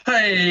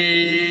Hi,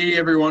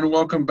 everyone.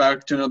 Welcome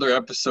back to another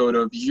episode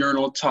of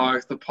Urinal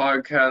Talk, the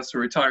podcast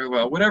where we talk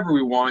about whatever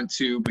we want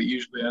to, but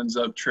usually ends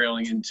up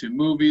trailing into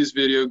movies,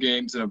 video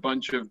games, and a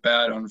bunch of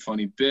bad,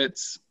 unfunny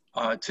bits.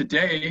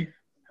 Today,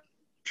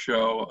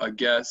 show a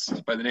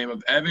guest by the name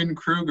of Evan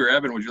Kruger.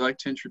 Evan, would you like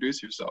to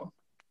introduce yourself?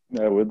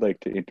 I would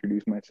like to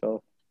introduce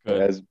myself.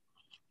 As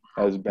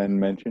Ben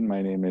mentioned,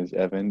 my name is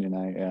Evan, and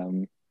I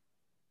am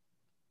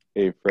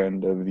a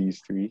friend of these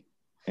three,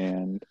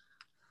 and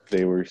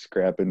they were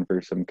scrapping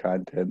for some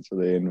content, so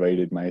they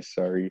invited my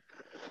sorry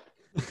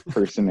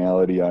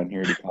personality on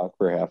here to talk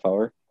for a half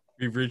hour.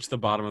 We've reached the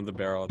bottom of the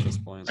barrel at this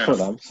point. That's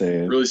what I'm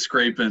saying. Really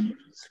scraping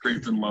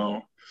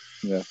low.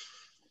 Yeah.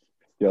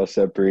 Y'all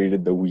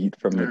separated the wheat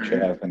from the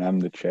chaff, and I'm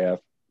the chaff.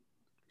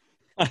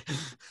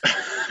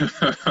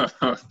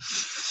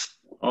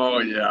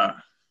 Oh, yeah.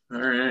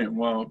 All right,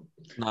 well.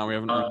 No, we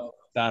haven't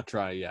that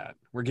dry yet.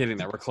 We're getting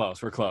there. We're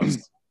close.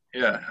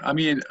 Yeah, I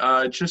mean,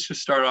 just to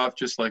start off,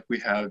 just like we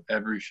have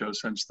every show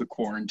since the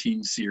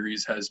quarantine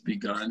series has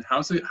begun.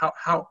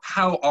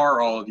 How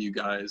are all of you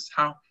guys?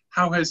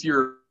 How has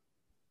your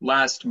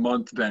last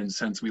month been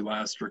since we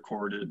last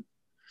recorded?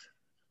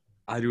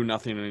 I do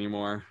nothing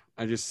anymore.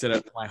 I just sit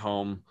at my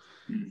home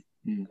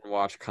and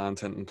watch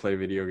content and play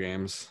video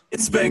games.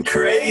 It's been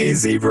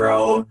crazy,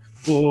 bro.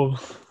 Oh,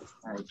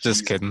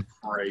 Just kidding.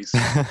 Christ.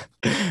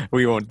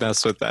 We won't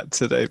mess with that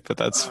today, but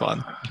that's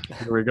fun.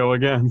 here we go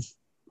again.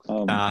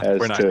 We're not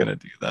going to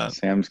do that.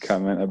 Sam's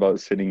comment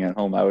about sitting at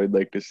home, I would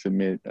like to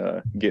submit,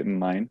 get in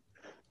line.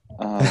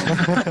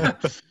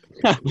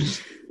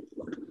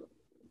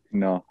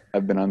 No,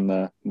 I've been on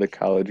the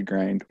college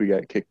grind. We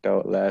got kicked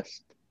out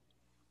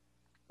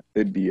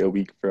it'd be a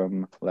week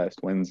from last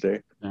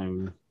Wednesday.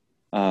 And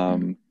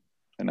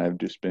I've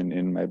just been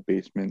in my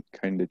basement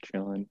kind of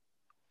chilling,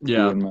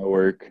 doing my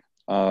work.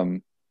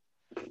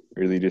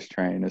 Really just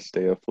trying to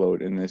stay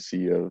afloat in the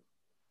sea of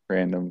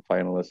random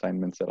final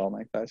assignments that all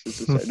my classes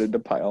decided to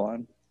pile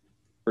on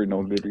for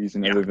no good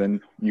reason other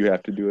than you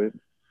have to do it.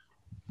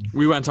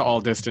 We went to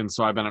all distance,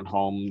 so I've been at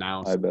home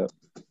now. I bet.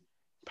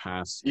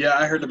 Past. Yeah,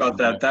 I heard about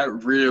that. That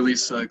really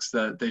sucks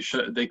that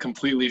they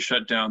completely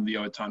shut down the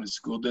Owatonna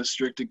School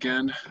District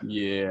again.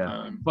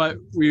 Yeah. But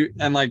we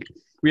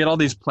had all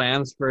these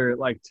plans for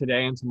like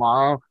today and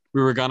tomorrow.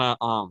 We were gonna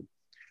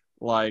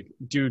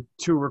do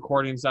 2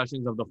 recording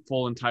sessions of the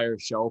full entire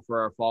show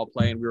for our fall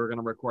play, and we were going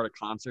to record a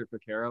concert for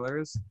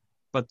carolers.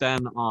 But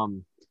then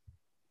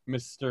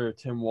Mr.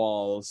 Tim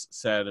Walls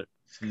said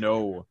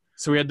no.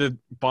 So we had to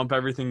bump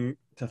everything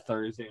to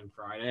Thursday and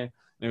Friday, and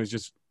it was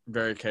just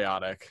very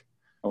chaotic.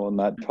 I will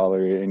not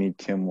tolerate any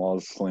Tim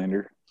Walls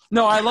slander.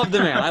 No, I love the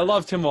man. I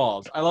love Tim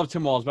Walls,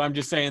 but I'm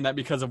just saying that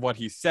because of what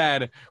he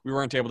said, we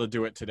weren't able to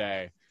do it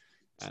today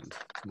and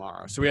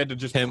tomorrow. So we had to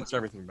just push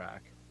everything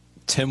back.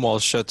 Tim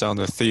Walls shut down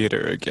the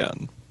theater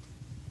again.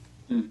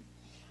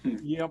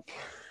 Yep.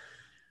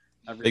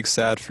 Big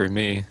sad for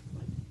me.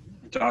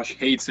 Josh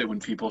hates it when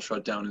people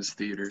shut down his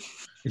theater.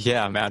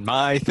 Yeah, man.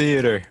 My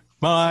theater.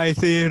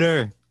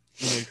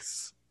 He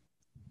makes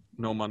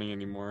no money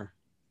anymore.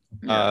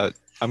 I'm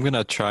going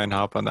to try and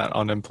hop on that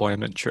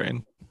unemployment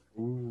train.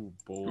 Ooh,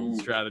 bold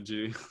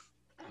strategy.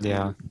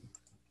 Yeah.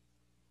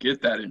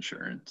 Get that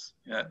insurance.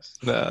 Yes.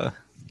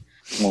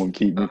 Won't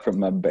keep me from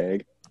my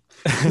bag.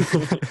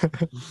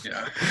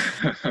 Yeah.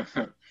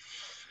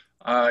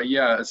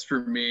 As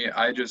for me,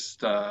 I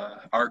just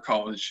our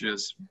college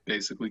just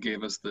basically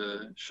gave us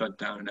the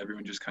shutdown and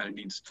everyone just kind of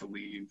needs to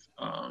leave.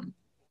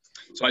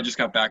 So I just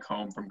got back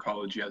home from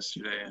college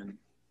yesterday and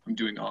I'm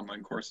doing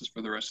online courses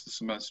for the rest of the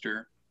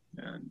semester.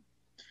 And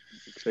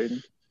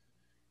exciting?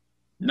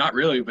 Not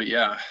really, but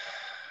yeah.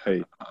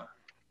 Hey.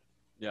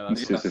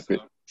 That's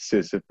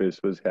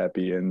Sisyphus was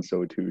happy, and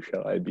so too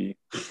shall I be,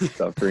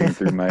 suffering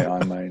through my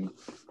online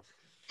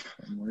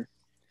homework.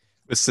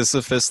 Was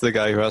Sisyphus the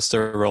guy who has to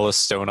roll a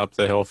stone up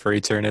the hill for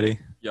eternity?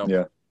 Yep.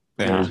 Yeah.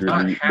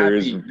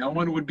 No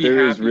one would be there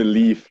happy. There is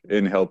relief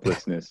in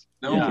helplessness.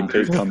 No, you can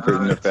take comfort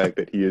in the fact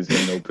that he is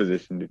in no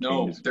position to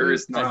change his there fate.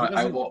 is not.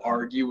 I will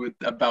argue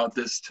about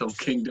this till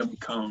kingdom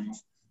come.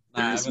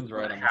 There is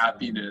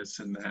happiness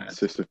in that.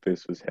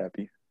 Sisyphus was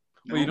happy.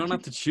 Well, you don't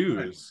have to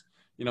choose.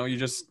 You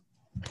just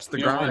it's the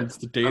grind. It's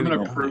the daily. I'm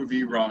going to prove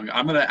you wrong.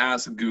 I'm going to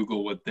ask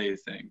Google what they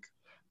think.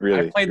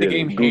 Really? I played the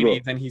game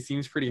Hades, and he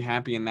seems pretty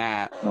happy in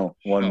that. No,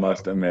 one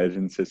must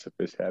imagine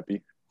Sisyphus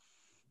happy.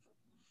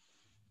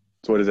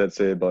 So what does that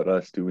say about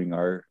us doing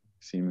our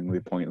seemingly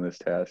pointless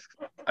tasks?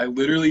 I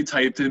literally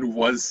typed in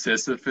 "was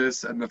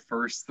Sisyphus," and the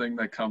first thing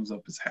that comes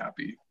up is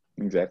happy.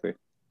 Exactly.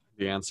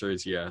 The answer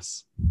is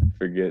yes.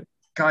 Forget.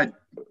 God.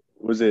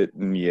 Was it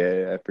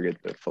Nietzsche? I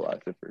forget the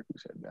philosopher who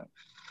said that.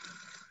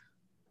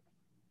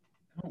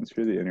 It's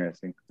really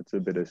interesting. It's a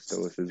bit of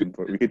stoicism.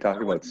 We could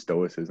talk about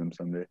stoicism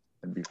someday.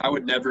 I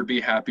would never be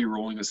happy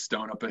rolling a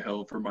stone up a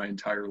hill for my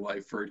entire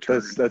life for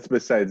eternity. That's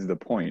besides the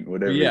point.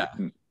 Whatever. Yeah.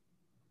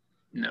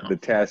 No. The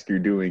task you're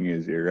doing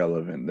is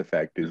irrelevant. The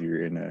fact is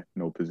you're in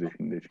no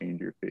position to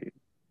change your fate.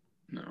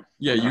 No.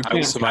 Yeah, you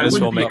can't. So might as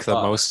well make the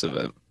most of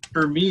it.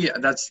 For me,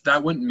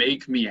 that wouldn't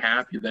make me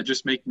happy. That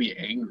just make me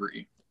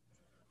angry.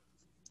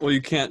 Well,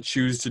 you can't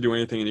choose to do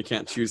anything, and you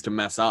can't choose to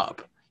mess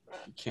up.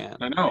 You can't.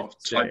 I know.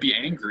 So I'd be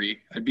angry.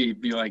 I'd be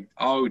like,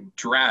 oh,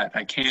 drat,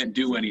 I can't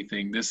do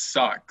anything. This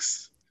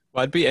sucks.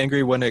 Well, I'd be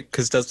angry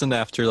because doesn't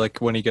after like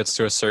when he gets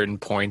to a certain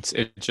point,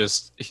 it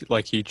just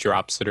like he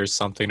drops it or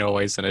something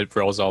always, and it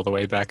rolls all the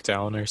way back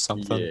down or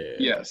something.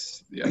 Yeah.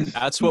 Yes.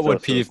 That's what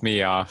would peeve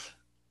me off.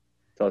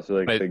 It's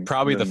also like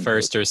probably the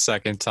first or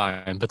second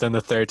time, but then the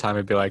third time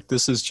I'd be like,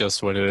 this is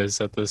just what it is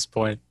at this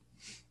point.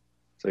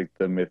 It's like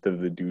the myth of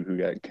the dude who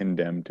got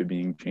condemned to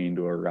being chained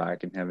to a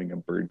rock and having a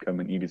bird come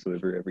and eat his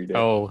liver every day.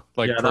 Oh,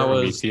 like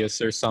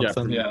Prometheus or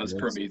something. Yeah, it was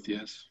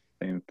Prometheus.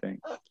 Same thing.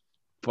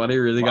 But he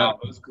really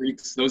got those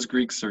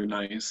Greeks are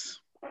nice.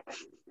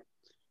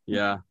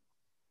 Yeah.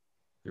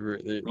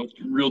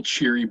 Real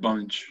cheery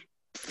bunch.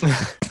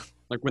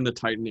 Like when the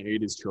Titan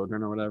ate his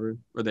children or whatever,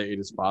 or they ate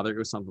his father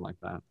or something like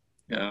that.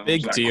 Yeah.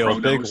 Big deal.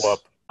 Kronos? Big whoop.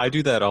 I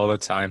do that all the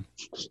time.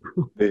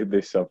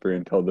 They suffer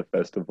until the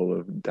festival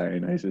of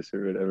Dionysus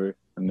or whatever,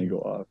 and they go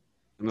off.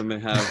 And then they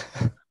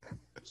have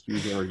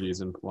huge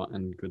orgies and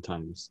good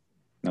times.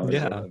 No,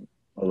 yeah.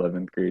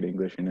 11th grade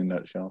English in a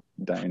nutshell.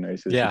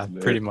 Dionysus. Yeah,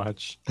 pretty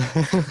much.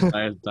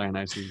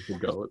 Dionysus is the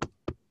goat.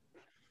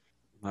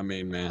 My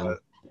main man.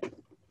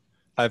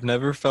 I've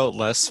never felt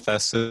less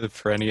festive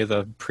for any of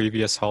the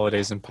previous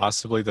holidays and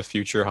possibly the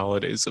future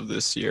holidays of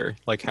this year.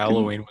 Like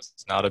Halloween was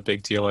not a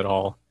big deal at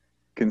all.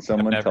 Can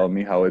someone tell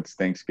me how it's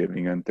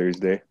Thanksgiving on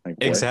Thursday? Like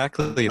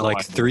exactly.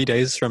 Like 3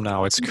 days from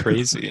now. It's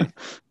crazy.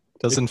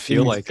 Doesn't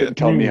feel like it.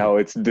 Tell me how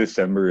it's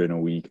December in a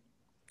week.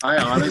 I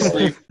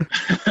honestly,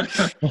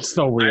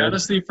 so weird. I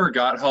honestly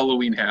forgot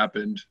Halloween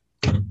happened.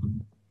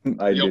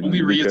 The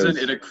only reason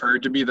it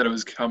occurred to me that it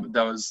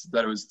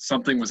was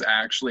something was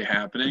actually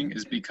happening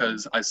is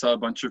because I saw a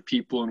bunch of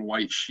people in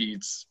white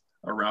sheets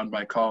around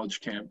my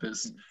college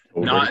campus.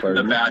 Not in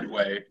a bad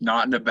way.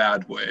 Not in a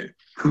bad way.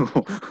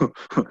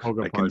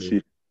 I can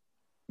see.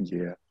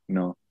 Yeah,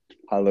 no.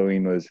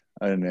 Halloween was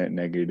a net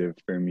negative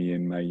for me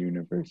in my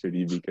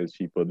university because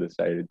people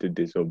decided to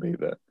disobey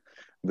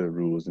the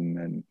rules, and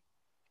then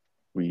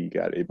we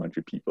got a bunch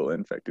of people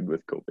infected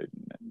with COVID.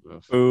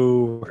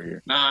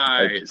 Ooh,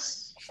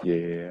 nice.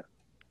 Yeah,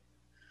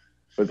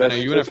 but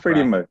that's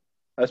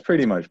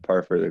pretty much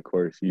par for the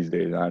course these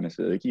days.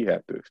 Honestly, like you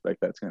have to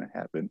expect that's going to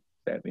happen.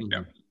 Sadly.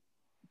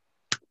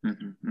 Yeah.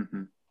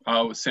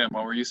 Oh, Sam,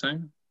 what were you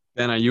saying?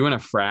 Ben, are you in a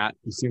frat?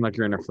 You seem like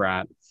you're in a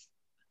frat.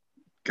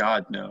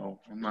 God, no.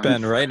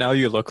 Ben, right now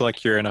you look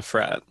like you're in a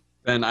frat.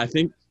 Ben,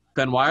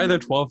 why are there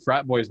 12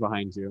 frat boys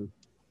behind you?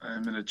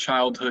 I'm in a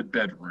childhood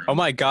bedroom. Oh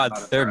my God,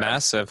 they're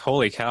massive.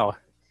 Holy cow.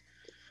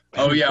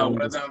 Oh yeah,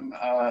 one of them.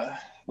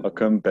 How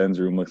come Ben's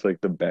room looks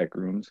like the back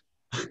rooms?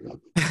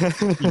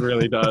 He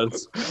really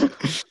does.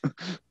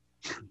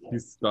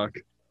 He's stuck.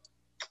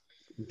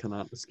 He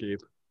cannot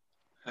escape.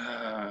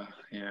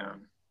 Yeah.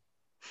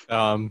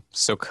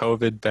 So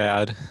COVID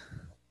bad.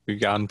 We've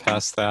gotten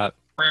past that.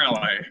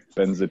 Really?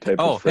 Ben's the type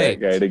of frat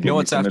guy to give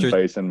me some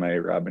advice on my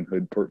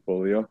Robinhood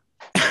portfolio.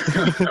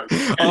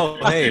 Oh,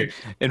 hey,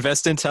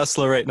 invest in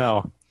Tesla right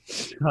now.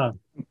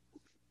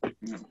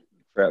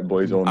 Frat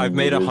boys only. I've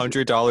made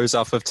 $100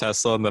 off of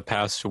Tesla in the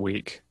past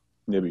week.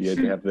 Yeah, but you had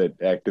to have that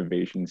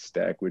activation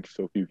stack, which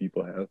so few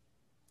people have.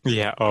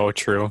 Yeah. Oh,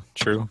 true.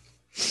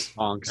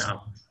 Honks. Yeah.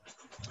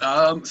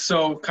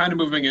 So kind of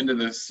moving into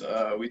this,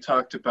 we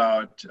talked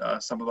about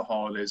some of the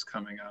holidays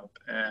coming up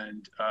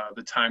and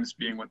the times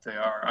being what they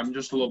are. I'm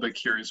just a little bit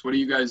curious. What are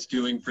you guys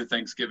doing for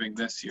Thanksgiving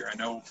this year? I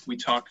know we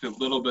talked a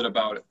little bit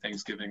about it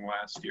Thanksgiving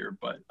last year,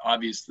 but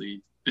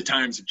obviously the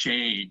times have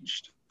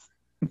changed.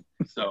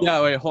 So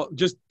yeah, wait,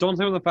 just don't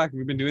say the fact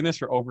we've been doing this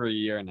for over a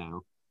year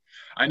now.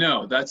 I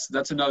know that's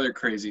another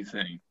crazy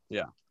thing.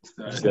 Yeah.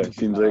 It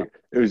seems like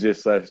it was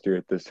just last year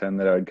at this time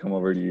that I would come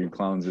over to you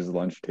clowns'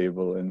 lunch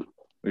table and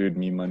we would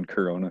meme on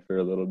Corona for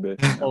a little bit.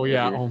 Oh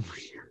yeah. Oh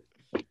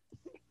my.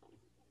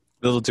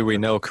 Little do we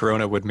know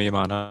Corona would meme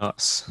on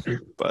us.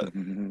 But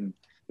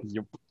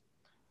yep.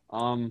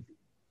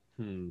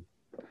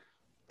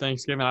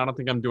 Thanksgiving, I don't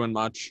think I'm doing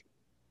much.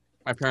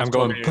 My parents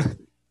told me,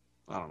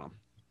 I don't know.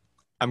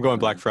 I'm going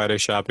Black Friday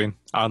shopping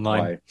online.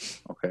 Why?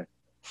 Okay.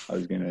 I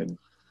was gonna.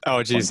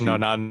 Oh geez, no,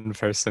 not in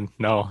person.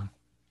 No.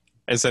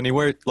 Is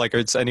anywhere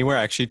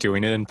actually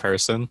doing it in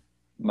person?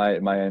 My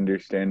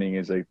understanding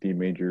is like the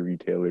major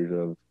retailers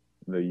of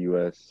the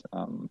U.S.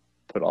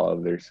 Put all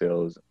of their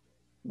sales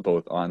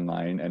both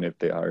online, and if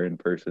they are in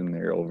person,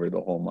 they're over the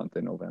whole month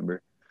in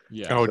November.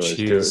 Yeah. Oh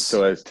jeez.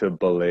 So as to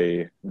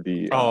belay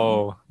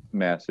the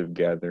massive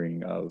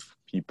gathering of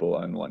people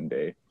on one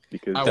day.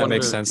 Because that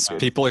makes sense.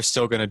 People are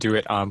still going to do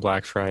it on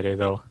Black Friday,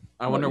 though.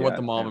 I wonder what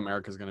the Mall of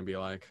America is going to be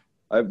like.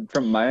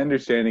 From my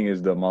understanding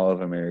is the Mall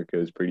of America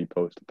is pretty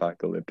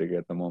post-apocalyptic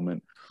at the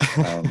moment.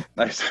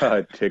 I saw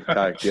a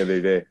TikTok the other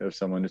day of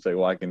someone just like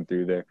walking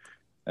through there,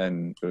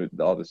 and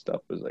all the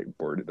stuff was like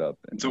boarded up.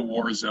 It's a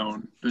war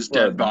zone. There's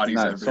dead bodies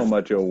everywhere. Not so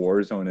much a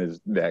war zone as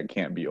that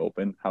can't be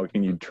open. How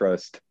can you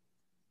trust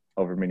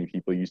however many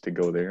people used to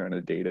go there on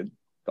a dated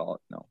thought?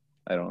 No,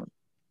 I don't.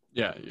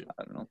 Yeah.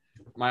 I don't know.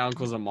 My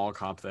uncle's a mall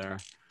cop there.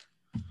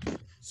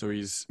 So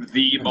he's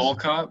the mall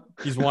cop.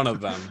 He's one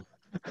of them.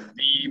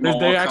 The mall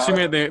They cop.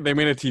 actually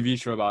made a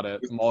TV show about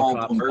it. With Mall Paul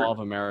Cop, Blart. Mall of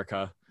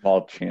America.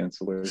 Mall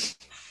Chancellor.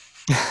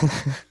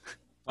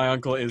 My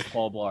uncle is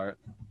Paul Blart.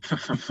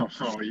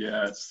 Oh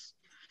yes.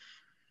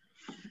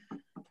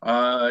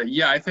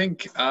 Yeah, I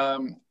think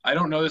I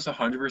don't know this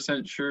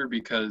 100% sure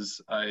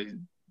because I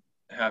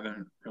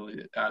haven't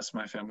really asked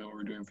my family what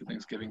we're doing for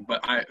Thanksgiving.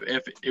 But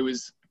if it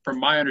was from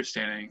my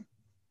understanding,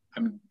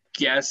 I'm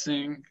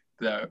guessing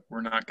that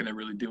we're not going to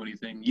really do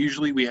anything.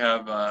 Usually we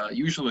have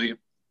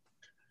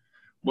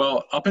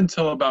well, up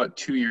until about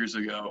 2 years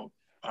ago,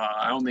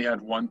 I only had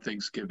one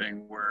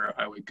Thanksgiving where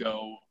I would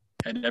go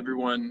and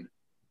everyone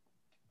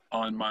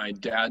on my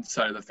dad's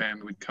side of the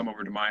family would come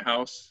over to my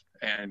house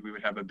and we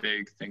would have a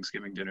big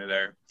Thanksgiving dinner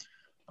there.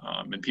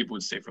 And people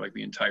would stay for like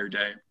the entire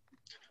day.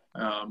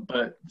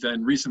 But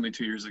then recently,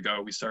 2 years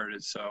ago, we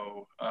started.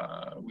 So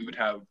we would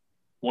have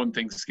one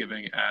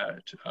Thanksgiving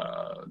at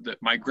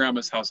my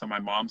grandma's house on my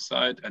mom's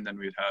side. And then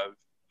we'd have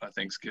a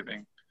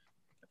Thanksgiving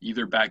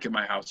either back at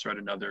my house or at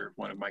another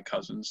one of my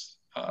cousins'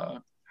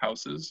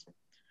 houses.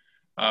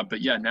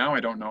 But yeah, now I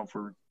don't know if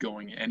we're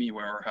going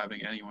anywhere or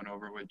having anyone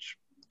over, which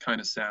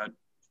kind of sad.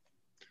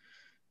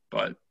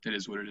 But it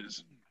is what it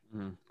is.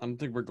 I don't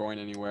think we're going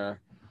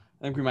anywhere.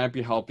 I think we might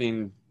be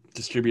helping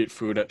distribute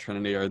food at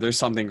Trinity, or there's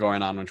something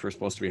going on which we're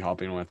supposed to be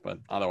helping with, but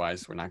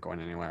otherwise we're not going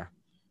anywhere.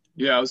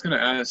 Yeah, I was gonna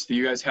ask, do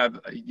you guys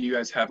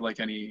have like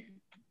any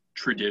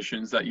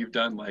traditions that you've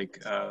done,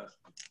 like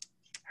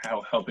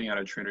how helping out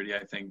at Trinity?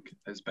 I think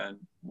has been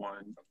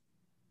one.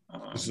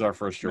 This is our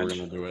first year we're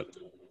gonna do it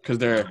because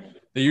they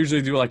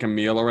usually do like a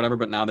meal or whatever,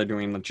 but now they're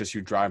doing like just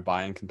you drive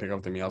by and can pick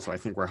up the meal. So I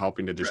think we're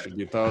helping to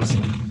distribute those.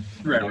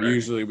 Right.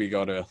 Usually we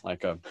go to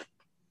like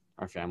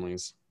our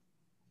families.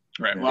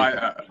 Right.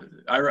 Well,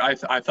 I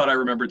thought I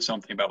remembered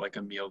something about like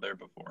a meal there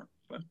before,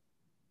 but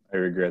I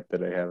regret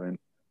that I haven't.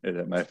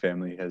 That my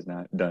family has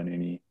not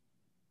done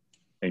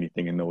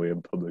anything in the way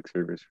of public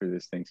service for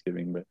this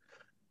Thanksgiving. But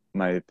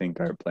I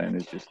think our plan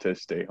is just to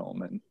stay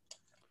home and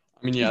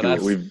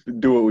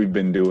do what we've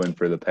been doing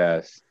for the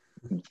past.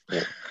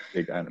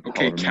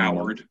 Okay,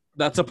 coward.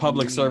 That's a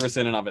public service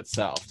in and of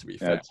itself. To be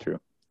fair, that's true.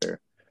 Fair,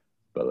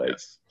 but like,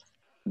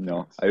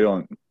 no, I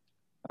don't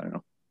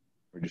know.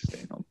 We're just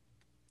staying home.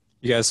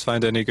 You guys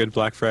find any good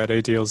Black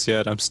Friday deals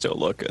yet? I'm still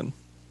looking.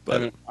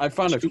 But I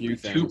found a few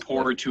things. Too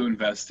poor to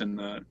invest in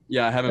that.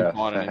 Yeah, I haven't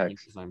bought anything.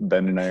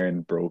 Ben and I are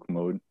in broke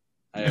mode.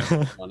 I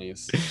have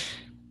monies.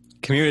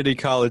 Community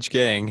college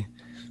gang.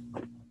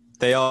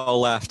 They all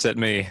laughed at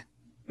me.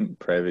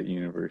 Private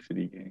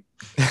university gang.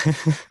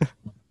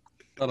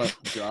 Shut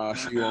up,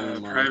 Josh. You owe me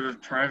money.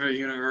 Private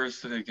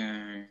university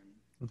gang.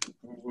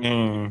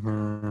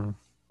 And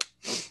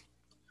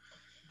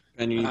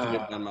you need to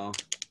get Venmo.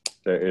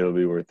 It'll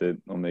be worth it.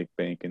 I'll make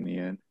bank in the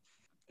end.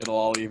 It'll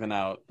all even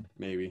out,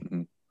 maybe.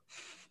 Mm-hmm.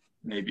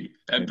 Maybe.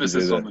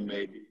 Emphasis on the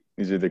maybe.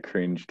 These are the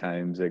cringe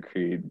times that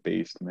create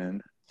based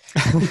men.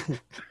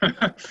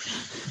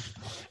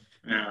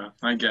 Yeah,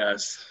 I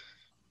guess.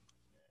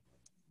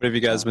 What have you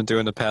guys been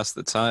doing to pass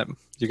the time?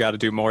 You got to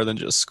do more than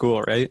just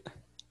school, right?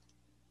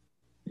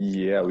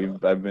 Yeah,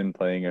 I've been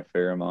playing a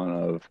fair amount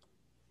of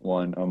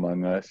one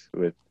Among Us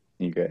with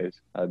you guys,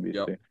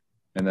 obviously. Yep.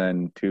 And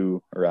then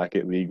 2,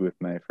 Rocket League with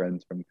my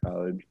friends from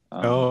college.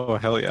 Oh,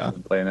 hell yeah. I've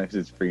been playing this.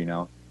 It's free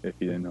now, if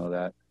you didn't know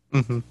that.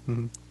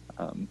 Mm-hmm.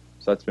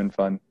 So that's been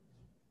fun.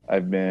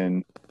 I've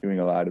been doing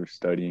a lot of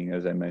studying,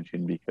 as I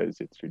mentioned, because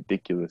it's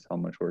ridiculous how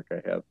much work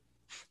I have.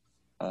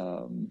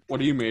 What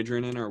are you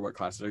majoring in, or what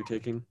classes are you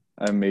taking?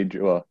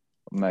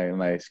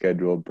 My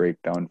schedule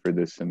breakdown for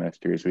this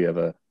semester is we have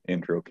a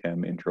intro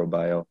chem, intro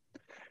bio,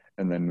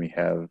 and then we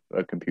have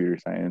a computer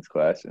science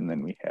class, and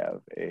then we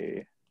have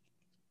a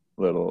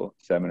little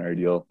seminar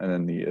deal, and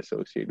then the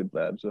associated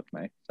labs with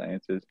my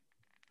sciences.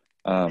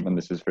 And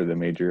this is for the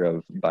major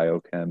of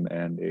biochem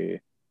and a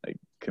like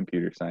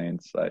computer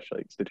science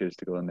 /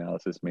 statistical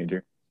analysis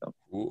major. So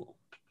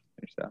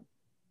there's that.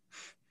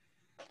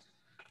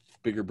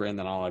 Bigger brain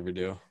than I'll ever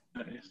do.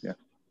 Nice. Yeah.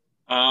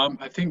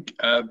 I think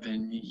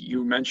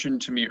you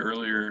mentioned to me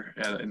earlier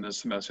in the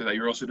semester that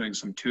you're also doing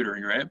some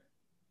tutoring, right?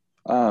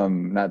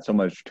 Not so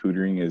much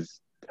tutoring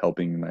as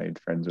helping my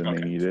friends when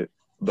they need it,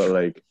 but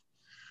like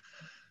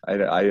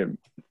I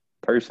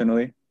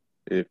personally,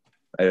 if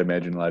I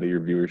imagine a lot of your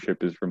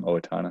viewership is from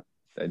Owatonna,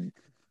 then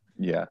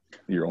yeah,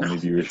 your only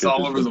viewership it's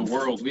all over the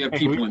world. We have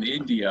people in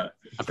India.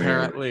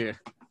 Apparently.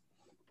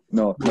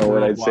 No.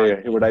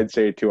 What I'd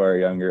say to our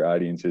younger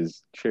audience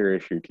is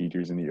cherish your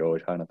teachers in the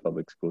Owatonna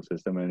public school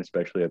system, and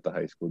especially at the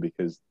high school,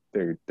 because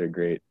they're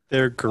great.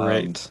 They're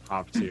great.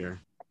 Top tier.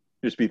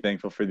 Just be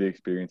thankful for the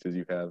experiences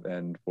you have,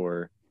 and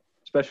for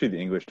especially the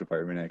English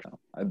department. Actually,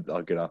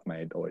 I'll get off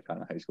my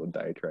Owatonna high school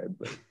diatribe,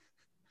 but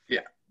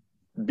yeah,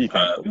 be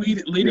thankful.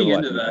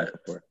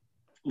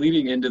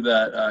 Leading into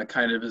that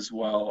kind of as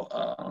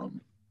well.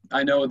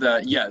 I know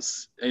that,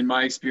 yes, in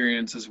my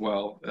experience as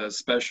well,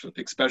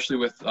 especially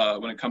with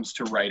when it comes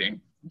to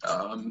writing,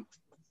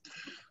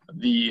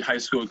 the high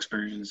school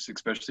experience,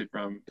 especially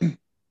from the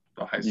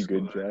high school. You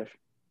good, Josh?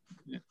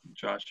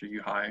 Josh, are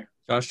you high?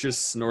 Josh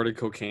just snorted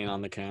cocaine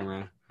on the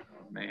camera. Oh,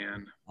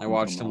 man. I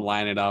watched him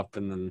line it up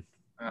and then.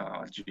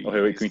 Oh, geez.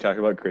 Okay, wait. Can we talk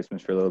about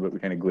Christmas for a little bit? We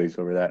kind of glazed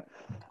over that.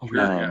 Sure,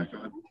 yeah, go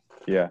ahead.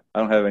 Yeah, I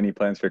don't have any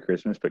plans for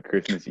Christmas, but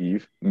Christmas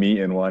Eve,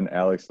 me and one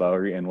Alex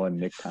Lowry and one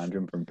Nick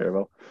Condrum from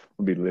Fairville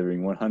will be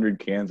delivering 100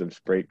 cans of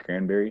Sprite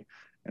Cranberry.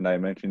 And I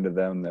mentioned to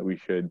them that we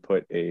should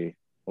put a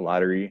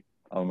lottery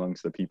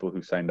amongst the people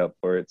who signed up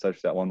for it,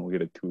 such that one will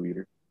get a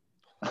 2-liter.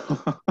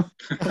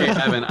 Hey,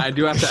 Evan, I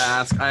do have to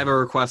ask. I have a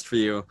request for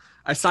you.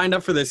 I signed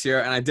up for this year,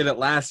 and I did it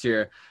last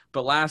year.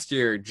 But last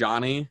year,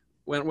 Johnny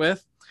went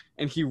with,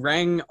 and he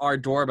rang our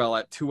doorbell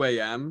at 2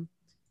 a.m.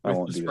 I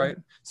won't do that.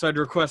 So I'd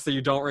request that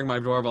you don't ring my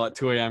doorbell at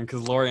 2 a.m.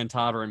 because Lori and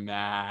Todd were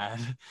mad.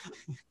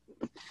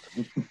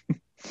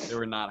 They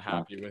were not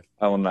happy with.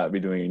 I will not be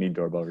doing any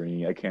doorbell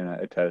ringing. I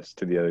cannot attest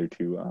to the other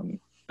two.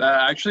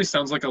 That actually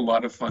sounds like a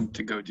lot of fun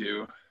to go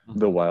do.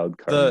 The wild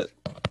card.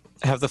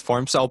 Have the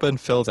forms all been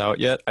filled out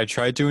yet? I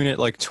tried doing it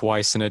like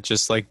twice and it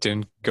just like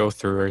didn't go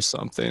through or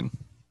something.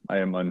 I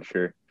am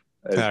unsure.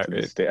 I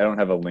Right. don't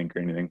have a link or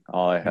anything.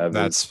 All I have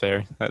That's is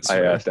fair. That's I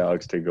fair. asked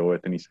Alex to go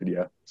with, and he said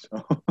yeah.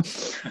 So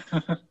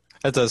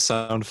That does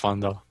sound fun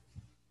though.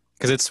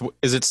 Because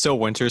is it still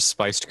winter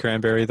spiced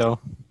cranberry though?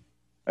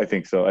 I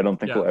think so. I don't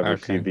think we'll ever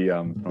Okay. see the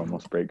normal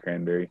Sprite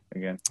Cranberry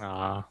again.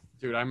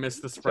 Dude, I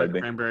missed the Sprite Sadly.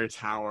 Cranberry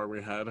tower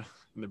we had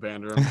in the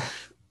band room.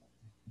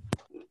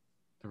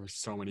 There were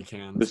so many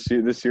cans.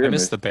 This year I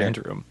missed the band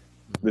room.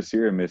 This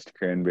year, a mist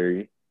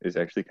cranberry is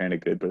actually kind of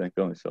good, but I think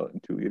they only sell it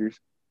in 2 liters.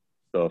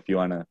 So if you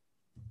wanna,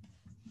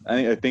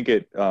 I think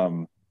it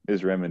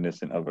is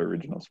reminiscent of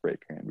original Sprite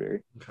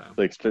Cranberry. Okay.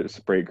 Like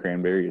Sprite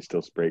Cranberry is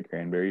still Sprite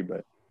Cranberry,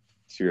 but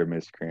Sierra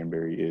Mist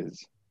Cranberry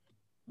is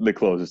the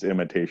closest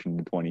imitation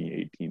to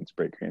 2018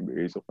 Sprite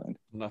Cranberries will find.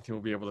 Nothing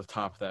will be able to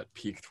top that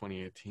peak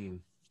 2018.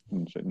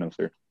 No,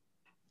 sir.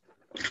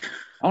 I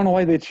don't know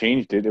why they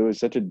changed it. It was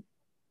such a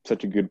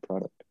good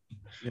product.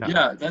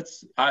 Yeah,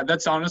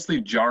 that's honestly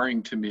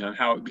jarring to me on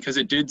how, because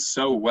it did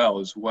so well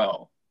as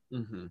well,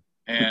 Mm-hmm.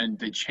 and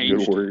they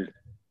changed Good word.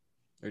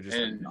 They're just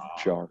And-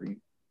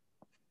 Jarring.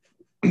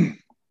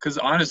 because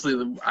honestly,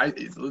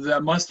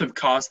 that must have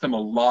cost them a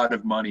lot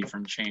of money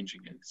from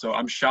changing it. So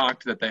I'm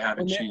shocked that they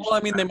haven't changed. Well,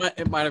 I mean,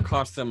 it might have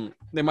cost them.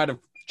 They might have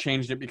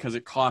changed it because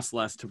it costs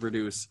less to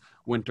produce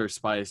winter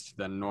spiced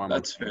than normal.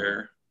 That's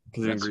fair.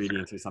 Because of that's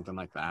ingredients or something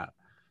like that.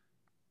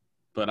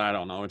 But I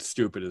don't know. It's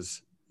stupid.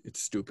 It's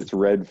stupid. It's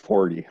red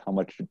 40. How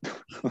much?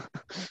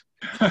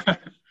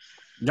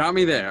 Got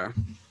me there.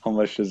 How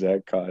much does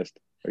that cost?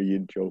 Are you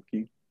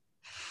joking?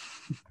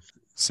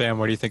 Sam,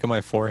 what do you think of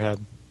my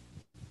forehead?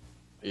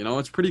 You know,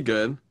 it's pretty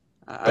good.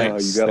 Oh,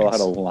 you got a lot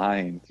of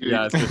lines. Dude,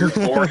 Yeah, your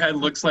forehead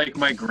looks like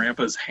my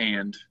grandpa's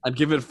hand. I'd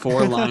give it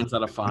 4 lines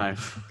out of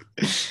 5.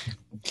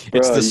 It's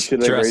Bro, the you should,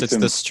 like, stress. write It's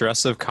some- the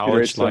stress of You could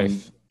college write life.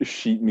 some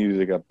sheet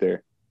music up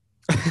there.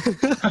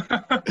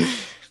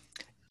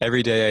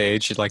 Every day I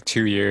aged like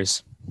 2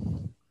 years.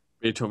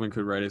 Beethoven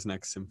could write his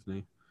next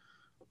symphony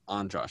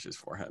on Josh's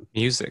forehead.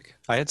 Music.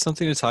 I had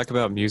something to talk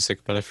about music,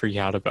 but I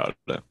forgot about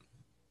it.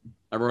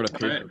 I wrote a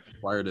paper Right. for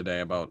Choir today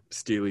about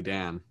Steely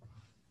Dan.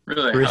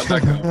 Really? How'd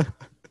that go?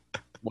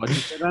 What did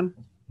you say then?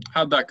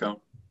 How'd that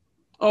go?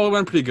 Oh, it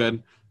went pretty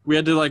good. We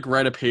had to like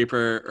write a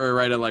paper or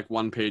write a like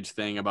 1-page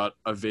thing about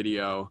a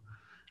video.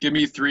 Give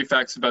me 3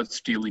 facts about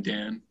Steely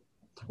Dan.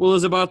 Well, it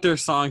was about their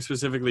song,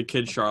 specifically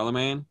Kid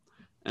Charlemagne.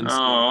 And so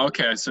Oh,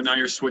 okay. So now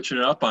you're switching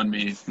it up on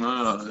me.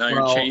 Oh, now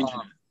you're Well,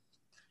 changing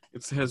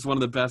it has one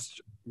of the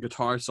best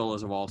guitar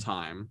solos of all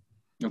time.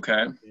 it.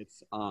 Okay.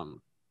 It's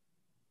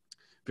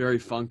very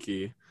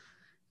funky.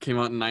 Came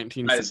out in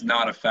That is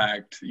not a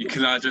fact. You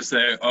cannot just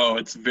say, "Oh,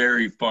 it's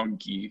very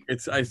funky."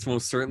 It's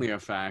most certainly a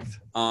fact.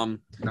 No.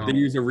 They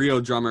use a real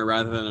drummer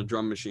rather than a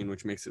drum machine,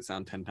 which makes it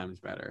sound 10 times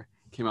better.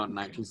 Came out in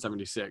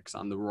 1976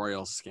 on the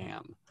Royal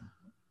Scam.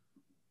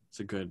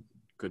 It's a good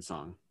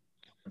song.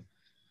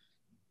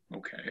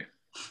 Okay.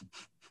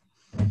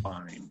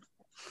 Fine.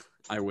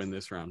 I win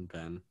this round,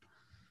 Ben.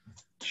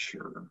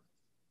 Sure.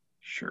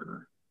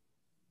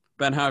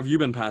 Ben, how have you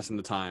been passing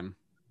the time?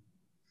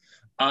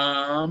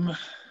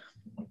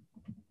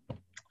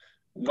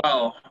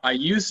 Well, I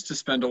used to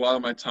spend a lot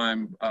of my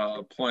time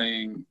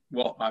playing.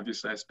 Well,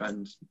 obviously, I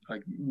spend a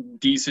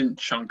decent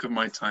chunk of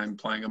my time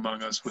playing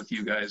Among Us with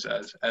you guys,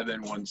 as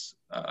Evan once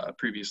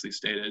previously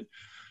stated.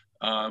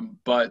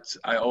 But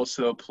I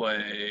also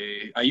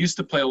I used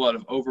to play a lot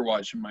of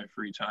Overwatch in my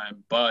free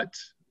time, but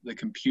the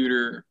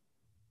computer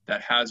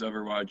that has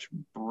Overwatch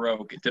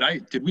broke.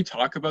 Did we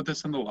talk about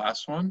this in the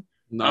last one?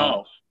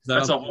 No,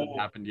 That's that a whole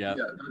happened yet.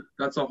 Yeah,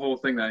 that's a whole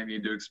thing that I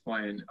need to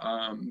explain.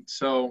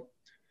 So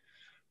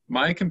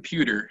my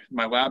computer,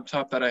 my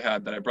laptop that I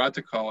had that I brought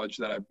to college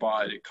that I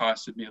bought, it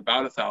costed me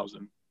about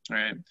 $1,000,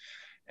 right?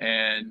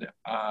 And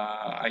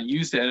I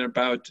used it in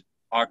about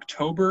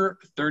October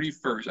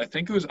 31st. I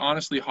think it was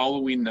honestly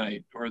Halloween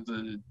night or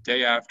the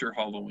day after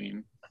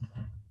Halloween.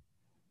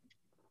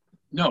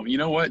 No, you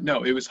know what?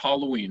 No, it was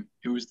Halloween.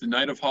 It was the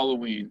night of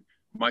Halloween.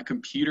 My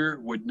computer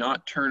would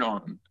not turn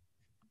on.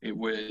 There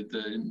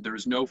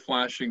was no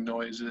flashing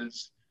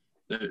noises.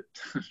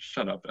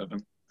 Shut up,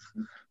 Evan.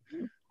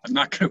 I'm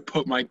not gonna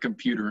put my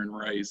computer in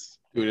rice.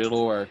 Dude,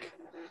 it'll work.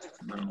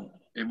 No,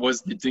 it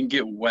didn't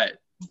get wet,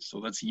 so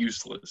that's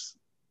useless.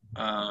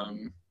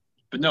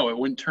 But no, it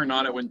wouldn't turn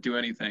on. It wouldn't do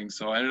anything.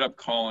 So I ended up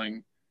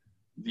calling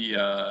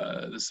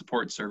the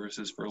support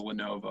services for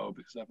Lenovo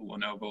because I have a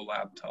Lenovo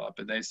laptop,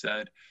 and they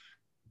said,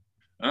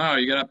 "Oh,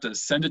 you're gonna have to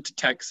send it to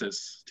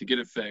Texas to get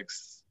it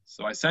fixed."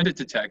 So I sent it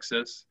to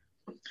Texas,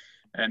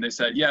 and they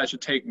said, "Yeah, it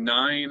should take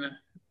 9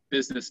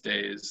 business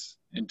days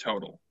in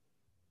total."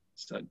 I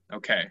said,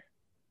 "Okay."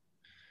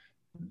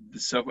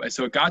 So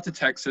it got to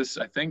Texas,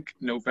 I think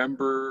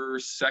November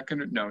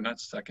 2nd. No, not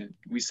 2nd.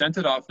 We sent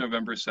it off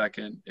November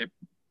 2nd. It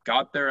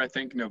got there, I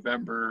think,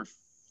 November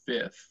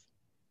 5th.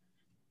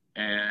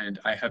 And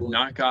I have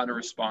not gotten a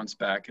response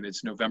back, and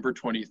it's November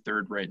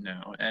 23rd right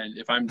now. And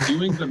if I'm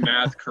doing the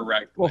math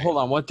correctly. Well, hold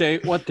on. What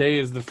day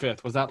is the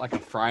 5th? Was that like a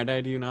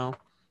Friday, do you know?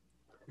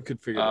 You could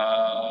figure it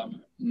out.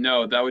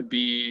 No, that would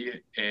be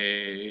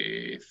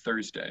a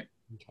Thursday,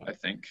 okay. I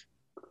think.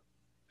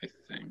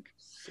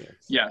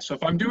 Yeah, so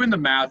if I'm doing the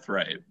math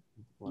right,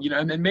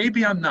 and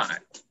maybe I'm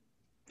not.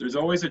 There's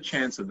always a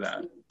chance of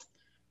that.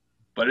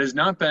 But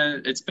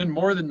it's been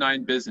more than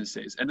 9 business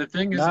days. And the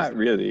thing is... Not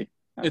really.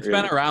 It's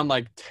been around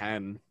like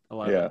 10,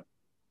 11. Yeah.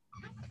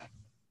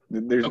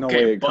 There's no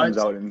way it comes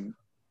out in...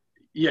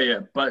 Yeah,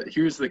 but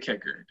here's the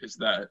kicker, is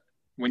that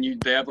when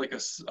they have like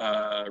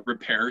a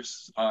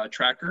repairs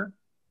tracker,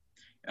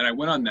 and I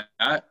went on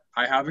that,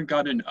 I haven't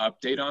got an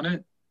update on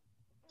it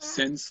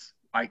since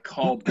I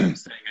called them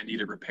saying I need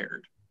it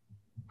repaired.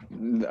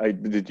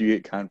 Did you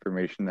get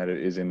confirmation that it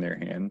is in their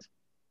hands?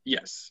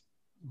 Yes.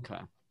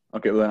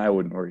 Okay, well, then I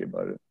wouldn't worry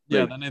about it.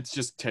 Yeah, then it's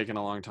just taking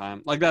a long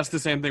time. Like, that's the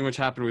same thing which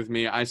happened with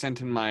me. I sent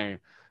in my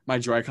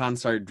Joy-Con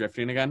started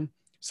drifting again,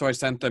 so I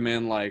sent them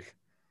in, like...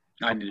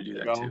 I need to do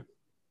that, too.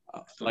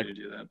 Need to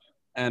do that.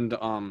 And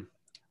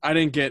I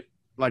didn't get,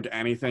 like,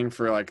 anything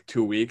for, like,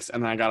 2 weeks,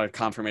 and then I got a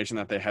confirmation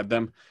that they had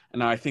them, and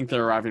now I think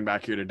they're arriving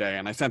back here today,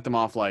 and I sent them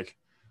off, like,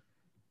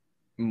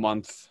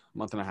 month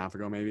and a half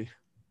ago, maybe.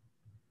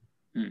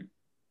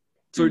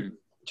 So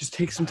just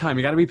take some time.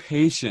 You got to be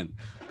patient.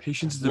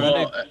 Patience is the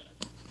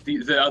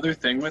The other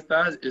thing with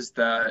that is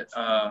that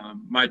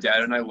my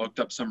dad and I looked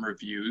up some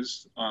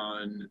reviews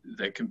on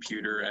the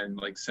computer and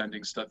like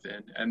sending stuff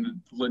in,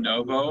 and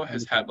Lenovo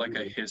has had like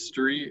a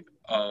history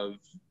of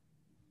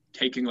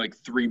taking like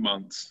 3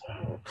 months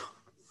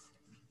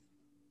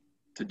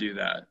to do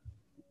that.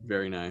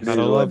 Very nice. I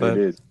love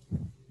it.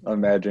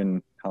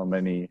 Imagine how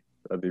many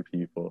other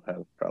people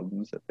have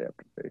problems that they have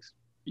to fix.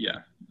 Yeah,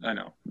 I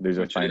know. There's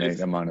a finite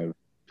amount of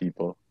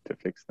people to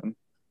fix them.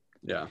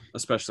 Yeah,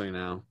 especially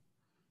now.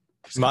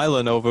 My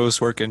Lenovo's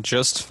working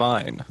just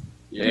fine.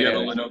 Yeah. Do you have a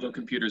Lenovo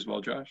computer as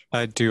well, Josh?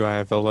 I do. I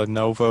have a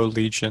Lenovo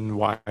Legion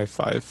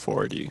Wi-Fi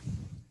 40.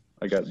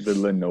 I got the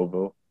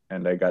Lenovo,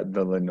 and I got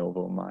the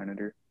Lenovo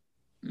monitor.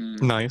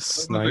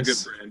 Nice. That's a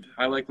good brand.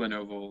 I like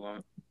Lenovo a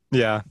lot.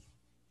 Yeah.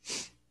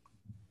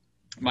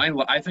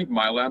 I think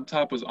my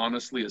laptop was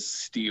honestly a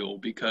steal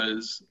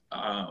because...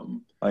 I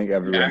think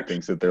everyone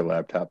thinks that their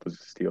laptop was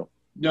a steal.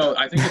 No,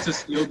 I think it's a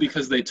steal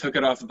because they took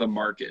it off of the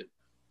market.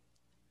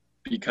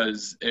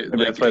 Because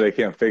that's why they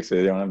can't fix it.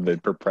 They don't have the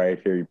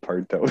proprietary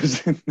part that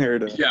was in there.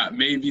 Yeah,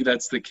 maybe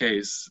that's the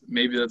case.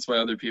 Maybe that's why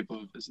other people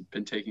have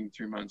been taking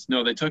 3 months.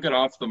 No, they took it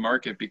off the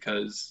market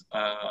because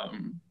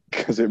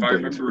it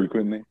breaks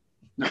frequently.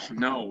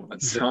 No,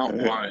 that's not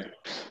why.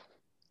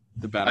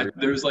 The battery.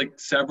 There was like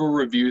several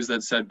reviews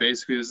that said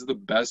basically this is the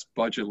best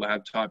budget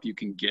laptop you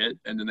can get,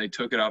 and then they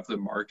took it off the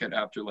market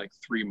after like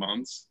 3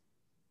 months,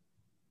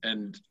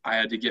 and I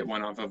had to get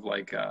one off of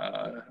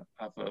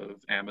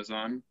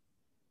Amazon.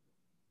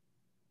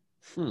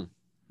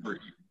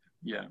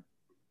 Yeah.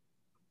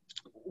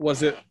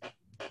 Was it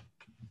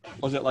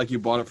like you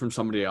bought it from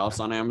somebody else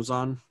on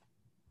Amazon?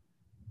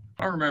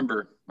 I don't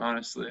remember,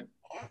 honestly.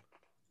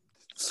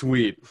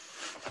 Sweet.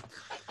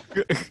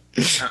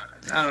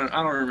 I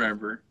don't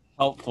remember.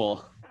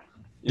 Helpful.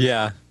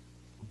 Yeah.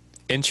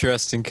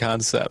 Interesting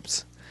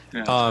concept.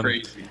 Yeah, it's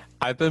crazy.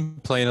 I've been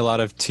playing a lot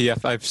of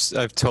TF.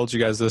 I've told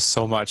you guys this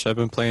so much. I've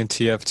been playing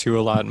TF2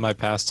 a lot in my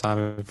past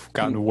time. I've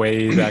gotten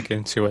way back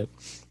into it.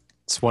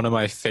 It's one of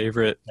my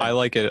favorite. I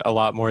like it a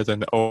lot more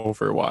than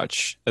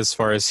Overwatch as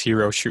far as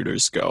hero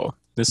shooters go.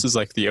 This is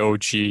like the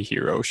OG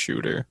hero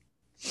shooter.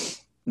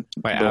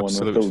 My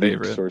absolute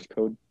favorite. Source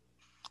code.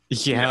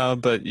 Yeah,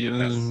 but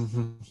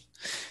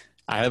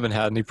I haven't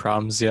had any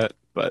problems yet.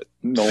 But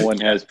no one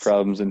has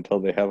problems until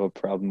they have a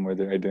problem where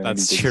their identity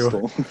that's is true.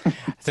 stolen.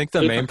 I think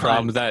the main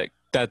problem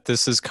that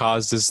this has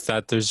caused is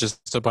that there's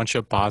just a bunch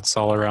of bots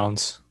all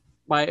around.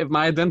 If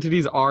my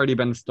identity's already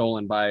been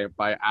stolen by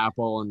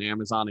Apple and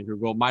Amazon and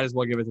Google, might as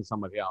well give it to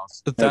somebody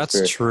else.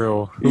 That's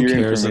true. Who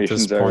cares at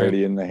this point?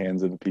 Already in the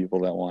hands of the people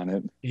that want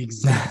it.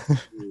 Exactly.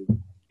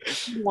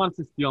 Who wants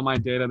to steal my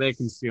data? They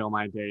can steal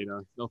my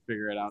data. They'll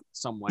figure it out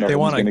some way.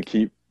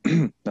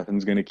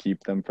 Nothing's gonna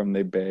keep them from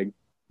their bag.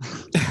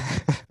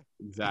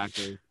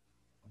 Exactly.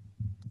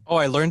 Oh,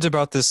 I learned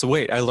about this.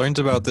 Wait, I learned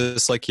about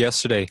this like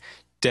yesterday.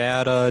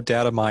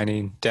 Data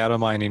mining. Data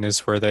mining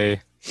is where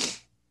they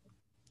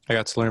I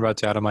got to learn about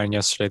data mining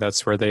yesterday.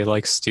 That's where they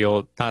like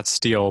not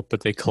steal,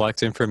 but they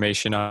collect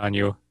information on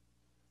you,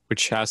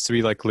 which has to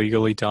be like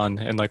legally done.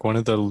 And like one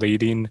of the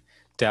leading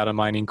data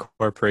mining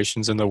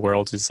corporations in the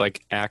world is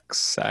like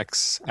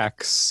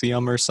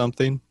Axiom or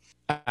something.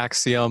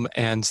 Axiom,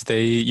 and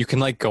you can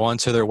like go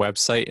onto their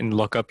website and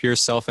look up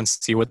yourself and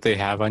see what they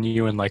have on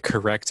you and like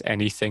correct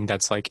anything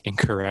that's like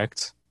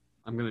incorrect.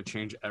 I'm gonna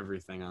change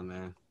everything on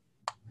there.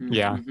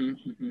 Yeah.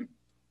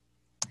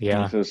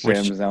 Yeah. So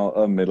Sam's now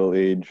a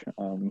middle-aged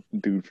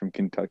dude from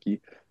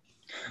Kentucky.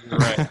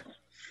 Right.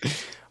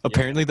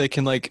 Apparently they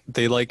can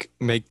they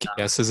make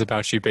guesses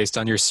about you based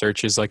on your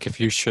searches. Like if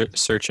you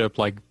search up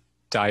like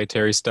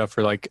dietary stuff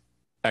or like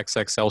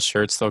XXL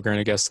shirts, they're going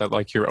to guess that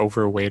like you're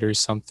overweight or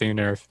something,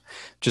 or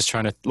just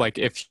trying to like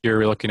if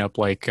you're looking up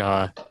like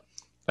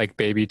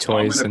baby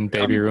toys and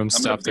baby room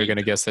stuff, they're going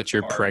to guess that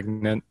you're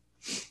pregnant.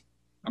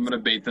 I'm going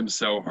to bait them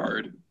so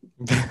hard.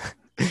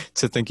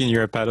 To thinking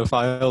you're a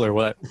pedophile or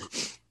what?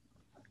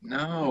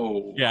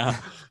 No. Yeah.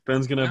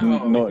 Ben's going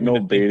to... No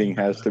baiting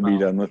has to be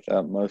done with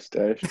that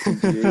mustache.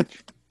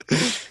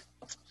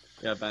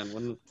 Yeah, Ben.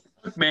 Look,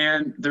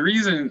 man, the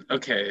reason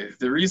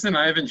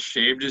I haven't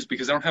shaved is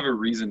because I don't have a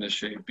reason to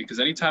shave. Because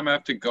anytime I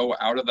have to go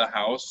out of the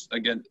house,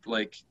 again,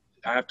 like,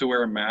 I have to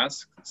wear a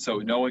mask, so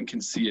no one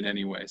can see it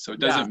anyway. So it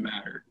doesn't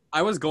matter.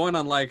 I was going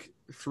on like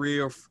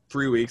 3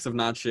 weeks of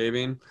not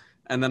shaving.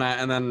 And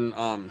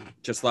then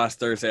just last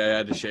Thursday I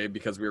had to shave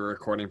because we were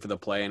recording for the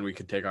play and we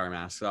could take our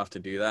masks off to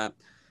do that.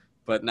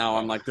 But now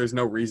I'm like, there's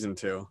no reason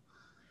to.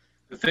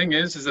 The thing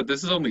is that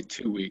this is only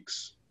 2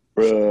 weeks.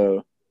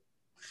 Bro.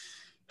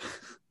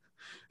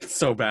 It's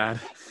so bad.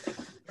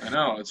 I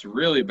know, it's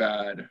really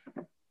bad.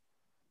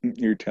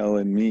 You're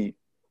telling me.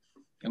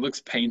 It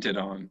looks painted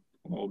on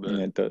a little bit.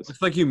 Yeah, it does.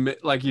 It's like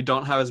you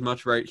don't have as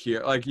much right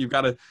here. Like you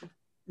got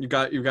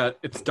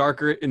it's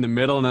darker in the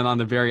middle and then on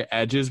the very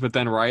edges, but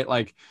then right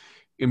like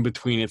in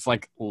between it's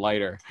like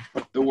lighter.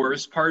 The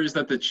worst part is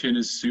that the chin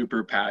is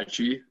super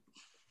patchy.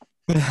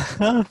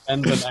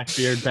 And the neck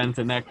beard, Ben's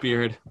a neck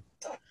beard.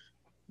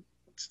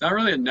 It's not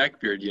really a neck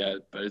beard yet,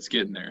 but it's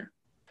getting there.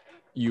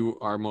 You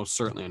are most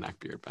certainly a neck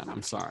beard, Ben.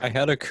 I'm sorry. I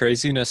had a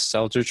crazy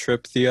nostalgia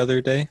trip the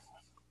other day.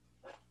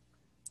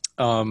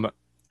 And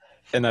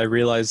I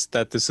realized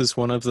that this is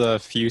one of the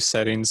few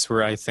settings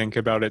where I think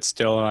about it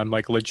still, and I'm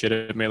like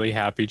legitimately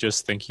happy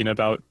just thinking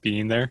about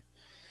being there.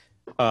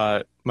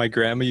 My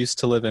grandma used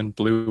to live in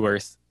Blue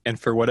Earth, and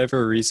for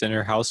whatever reason,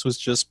 her house was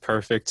just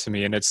perfect to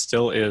me, and it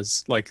still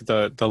is. Like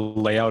the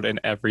layout and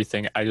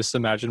everything. I just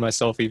imagine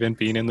myself even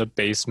being in the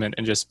basement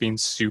and just being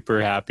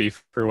super happy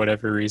for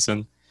whatever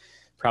reason.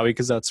 Probably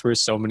because that's where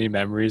so many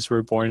memories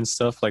were born and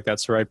stuff. Like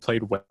that's where I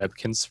played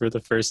Webkins for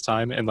the first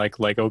time and like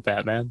Lego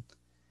Batman.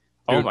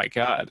 Dude, oh my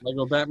god.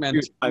 Lego Batman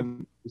dude,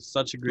 is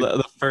such a great...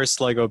 The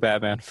first Lego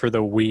Batman for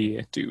the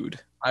Wii, dude.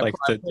 I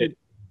played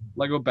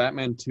Lego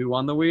Batman 2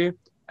 on the Wii,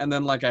 and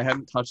then like I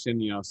hadn't touched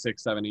in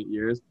 6, 7, 8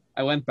 years.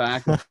 I went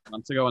back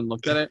months ago and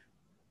looked at it.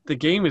 The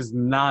game is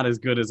not as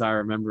good as I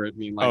remember it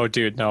being. Like, oh,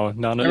 dude, no,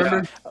 none of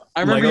that.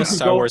 I remember Lego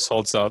Star Wars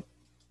holds up.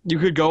 You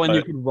could go and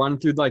you could run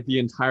through like the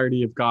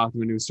entirety of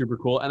Gotham, and it was super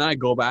cool. And then I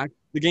go back,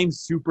 the game's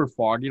super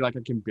foggy, like I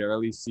can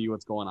barely see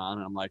what's going on,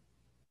 and I'm like,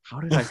 how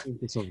did I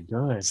think this was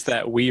good? It's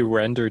that Wii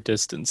render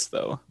distance,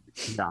 though.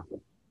 Yeah.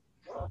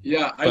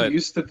 Yeah, I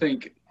used to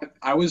think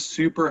I was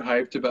super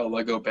hyped about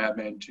Lego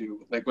Batman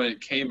 2. Like when it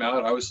came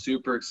out, I was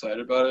super excited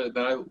about it.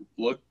 Then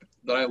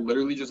I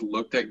literally just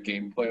looked at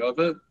gameplay of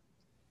it,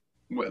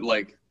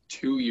 like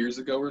 2 years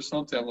ago or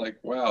something. I'm like,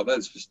 wow,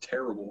 that's just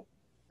terrible.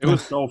 It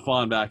was so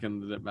fun back in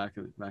the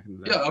day.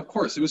 Yeah, of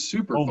course, it was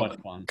super so fun. Much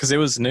fun. Because it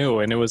was new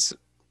and it was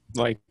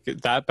like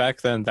that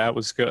back then. That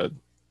was good.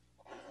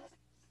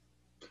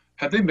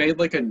 Have they made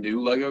like a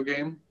new Lego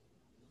game?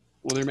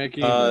 Well, they're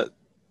making.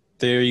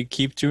 They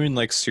keep doing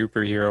like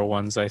superhero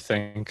ones, I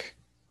think.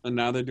 And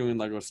now they're doing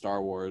Lego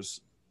Star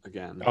Wars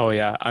again. Oh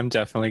yeah, I'm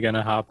definitely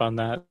gonna hop on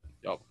that.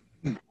 Yep.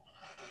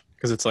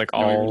 Because it's like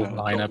all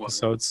 9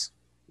 episodes.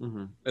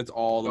 Mm-hmm. It's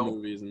all the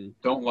movies and.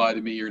 Don't lie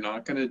to me. You're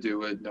not gonna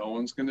do it. No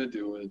one's gonna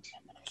do it.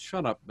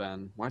 Shut up,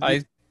 Ben.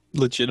 I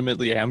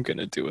legitimately am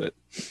gonna do it.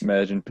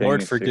 Imagine paying a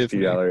 $60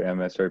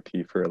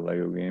 MSRP for a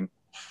Lego game.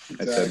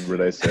 Exactly. I said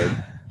what I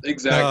said.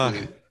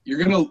 Exactly.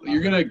 You're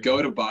gonna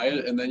go to buy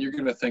it, and then you're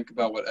gonna think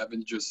about what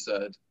Evan just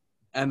said.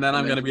 And then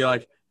I'm gonna be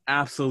like,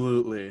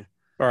 absolutely.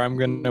 Or I'm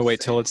gonna wait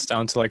till it's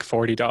down to like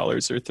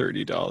 $40 or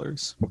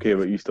 $30. Okay,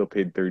 but you still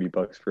paid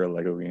 $30 for a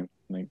Lego game.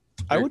 Like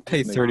I would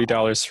pay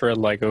 $30 for a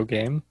Lego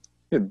game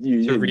to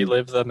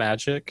relive the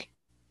magic.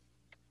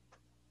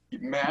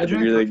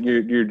 Magic?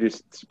 You're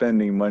just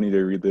spending money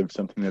to relive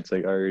something that's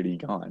like already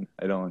gone.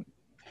 I don't.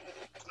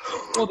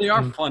 Well, they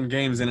are fun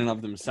games in and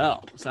of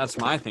themselves. That's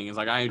my thing. Is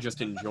like I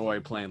just enjoy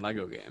playing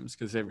Lego games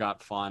because they've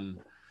got fun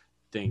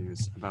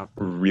things about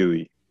them.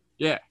 Really?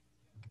 Yeah.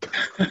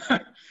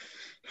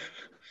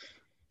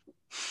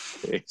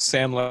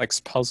 Sam likes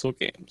puzzle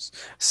games.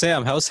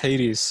 Sam, how's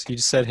Hades? You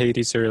just said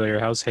Hades earlier.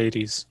 How's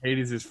Hades?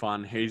 Hades is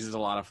fun. Hades is a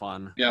lot of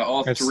fun. Yeah,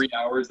 all 3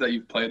 hours that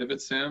you've played of it,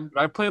 Sam?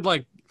 I played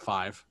like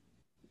 5.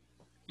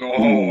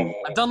 Oh.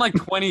 I've done like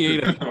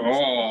 28 of those.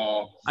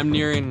 Oh.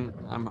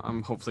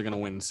 I'm hopefully gonna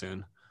win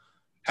soon.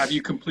 Have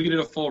you completed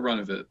a full run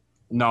of it?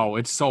 No,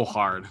 it's so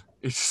hard.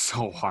 It's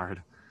so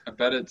hard. I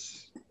bet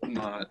it's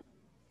not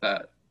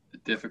that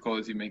difficult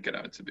as you make it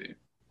out to be.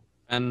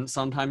 And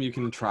sometime you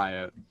can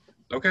try it.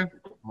 Okay.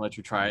 I'll let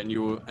you try it,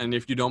 and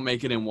if you don't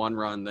make it in one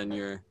run, then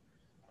you're.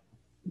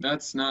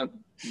 That's not.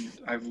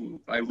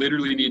 I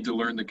literally need to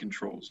learn the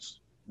controls.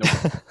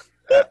 Nope.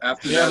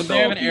 After Yeah, that, they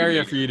have an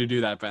area for you to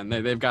do that, Ben.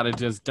 They've got a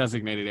just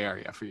designated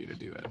area for you to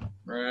do it.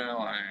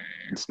 Well,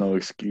 It's no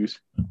excuse.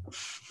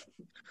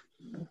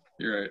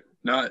 You're right.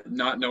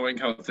 Not knowing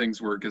how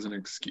things work is an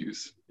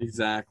excuse.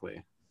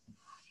 Exactly.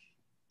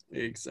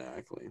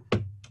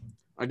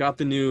 I got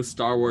the new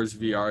Star Wars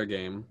VR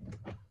game.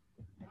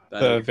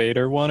 The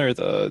Vader one or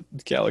the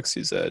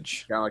Galaxy's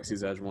Edge?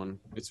 Galaxy's Edge one.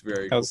 It's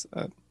very How's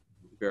that?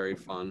 very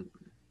fun.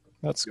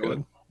 That's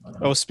good.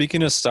 Oh,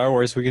 speaking of Star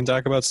Wars, we can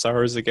talk about Star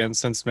Wars again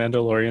since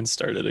Mandalorian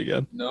started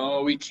again.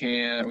 No, we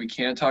can't. We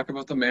can't talk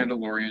about the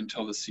Mandalorian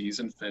until the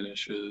season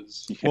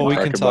finishes. You can't Well, we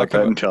talk can about talk that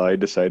about- until I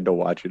decide to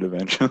watch it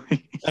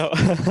eventually. Oh,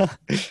 fair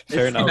Did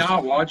you enough.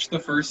 not watch the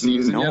first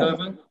season No. yet,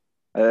 Evan?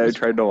 I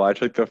tried to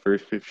watch like the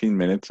first 15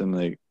 minutes and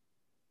like,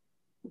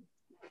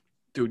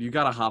 Dude, you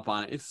gotta hop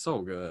on it. It's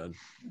so good.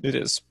 It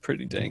is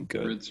pretty dang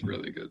good. It's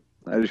really good.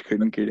 I just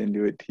couldn't get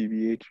into it,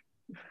 TBH.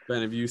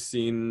 Ben, have you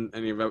seen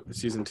any of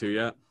season 2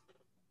 yet?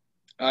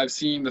 I've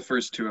seen the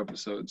first 2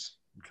 episodes.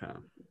 Okay.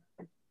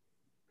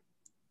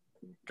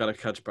 Gotta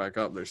catch back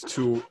up. There's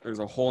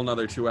a whole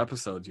nother 2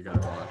 episodes you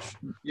gotta watch.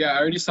 Yeah, I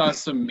already saw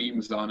some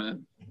memes on it.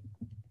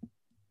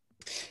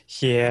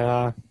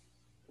 Yeah.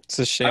 It's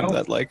a shame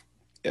that, like,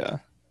 yeah.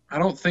 I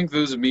don't think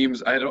those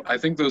memes. I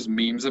think those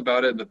memes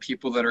about it, the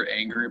people that are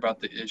angry about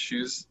the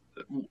issues.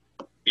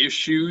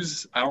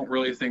 I don't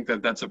really think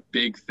that that's a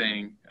big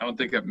thing. I don't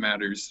think it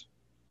matters.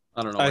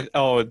 I don't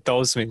know.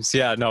 Those memes.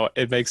 Yeah, no,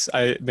 it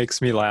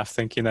makes me laugh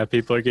thinking that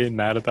people are getting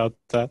mad about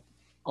that.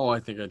 Oh, I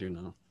think I do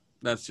know.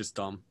 That's just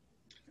dumb.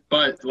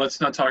 But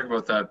let's not talk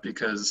about that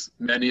because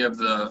many of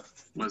the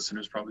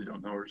listeners probably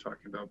don't know what we're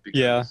talking about. Because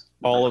Yeah,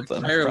 all of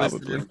them Entire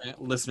probably.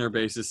 listener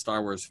base is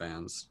Star Wars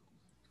fans.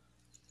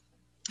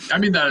 I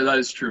mean, that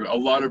is true. A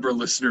lot of our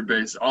listener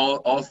base,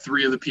 all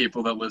 3 of the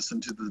people that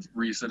listen to the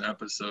recent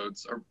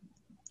episodes,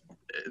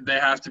 they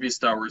have to be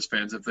Star Wars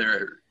fans if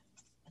they're.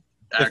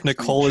 If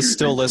Nicole is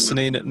still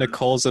listening, listen.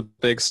 Nicole's a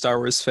big Star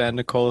Wars fan.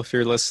 Nicole, if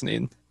you're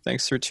listening,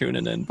 thanks for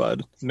tuning in,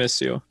 bud.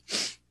 Miss you.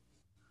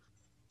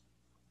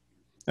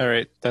 All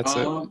right, that's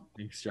it.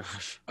 Thanks,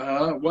 Josh.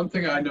 One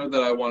thing I know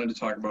that I wanted to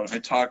talk about, I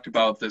talked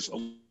about this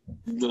a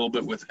little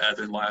bit with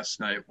Evan last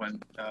night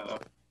when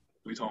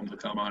we told him to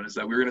come on, is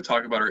that we were going to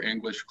talk about our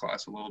English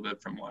class a little bit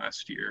from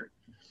last year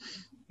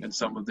and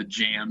some of the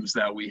jams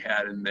that we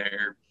had in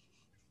there.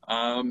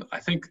 I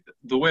think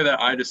the way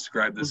that I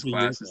describe this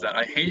class is that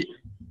I hate.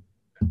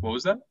 What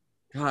was that?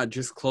 God,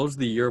 just close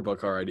the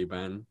yearbook already,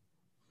 Ben.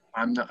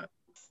 I'm not.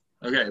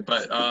 Okay,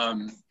 but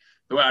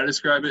the way I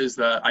describe it is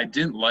that I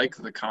didn't like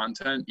the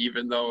content,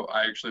 even though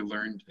I actually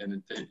learned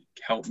and it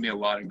helped me a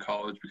lot in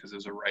college because it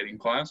was a writing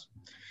class.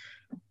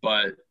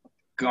 But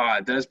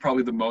God, that is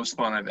probably the most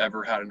fun I've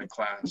ever had in a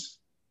class,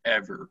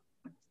 ever.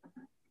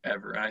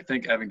 And I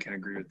think Evan can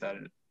agree with that.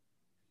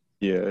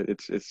 Yeah,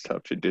 it's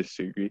tough to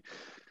disagree.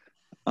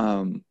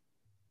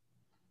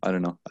 I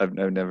don't know. I've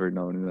never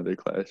known another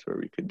class where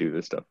we could do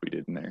the stuff we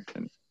did in there,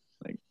 and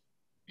like,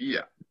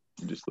 Yeah.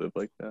 just live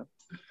like that.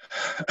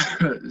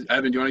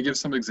 Evan, do you want to give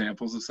some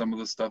examples of some of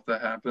the stuff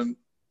that happened?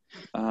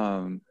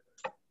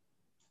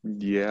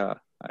 Yeah,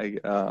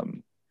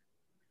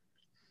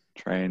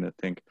 trying to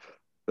think.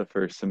 The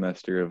first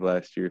semester of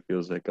last year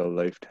feels like a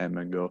lifetime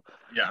ago.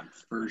 Yeah,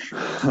 for sure.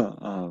 I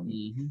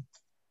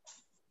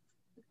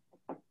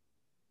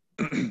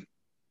don't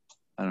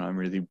know. I'm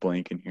really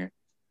blanking here.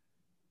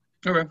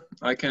 Okay,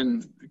 I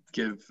can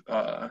give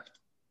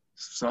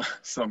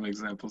some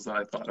examples that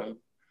I thought of.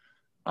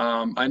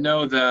 I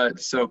know that,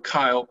 so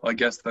Kyle, a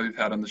guest that we've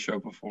had on the show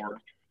before,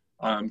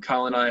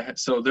 Kyle and I,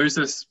 so there's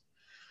this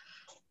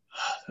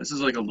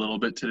is like a little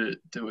bit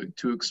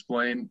to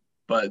explain,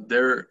 but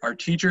our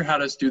teacher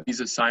had us do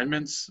these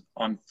assignments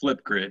on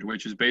Flipgrid,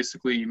 which is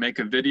basically you make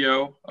a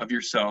video of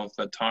yourself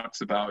that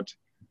talks about.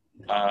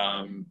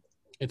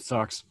 It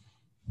sucks.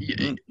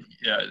 Yeah,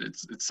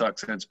 it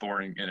sucks and it's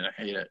boring and I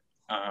hate it.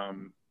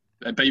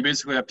 But you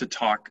basically have to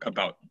talk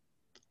about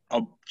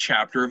a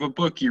chapter of a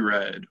book you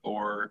read,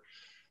 or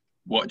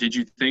what did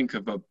you think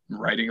of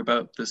writing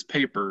about this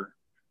paper,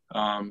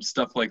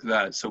 stuff like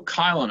that. So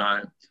Kyle and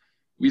I,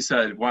 we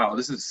said, wow,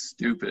 this is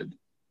stupid.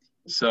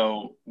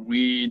 So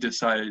we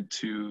decided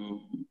to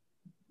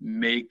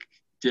make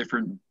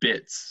different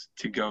bits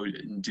to go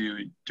and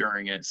do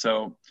during it.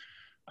 So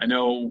I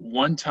know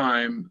one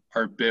time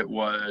our bit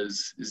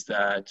is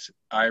that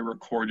I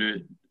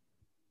recorded,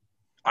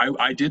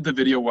 I did the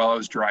video while I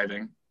was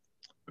driving.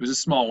 It was a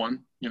small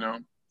one, you know.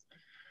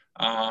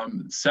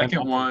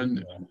 Second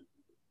one,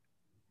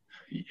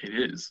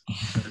 it is.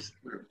 That is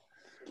true.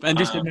 Ben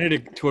just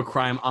admitted to a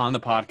crime on the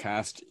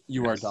podcast.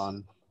 You are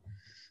done.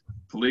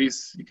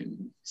 police, you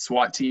can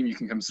SWAT team, you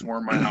can come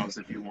swarm my house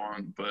if you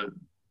want, but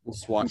we'll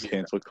SWAT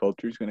cancel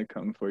culture is gonna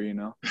come for you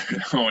now.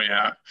 Oh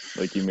yeah,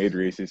 like you made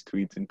racist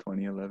tweets in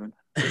 2011.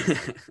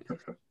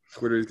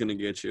 Twitter's gonna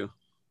get you.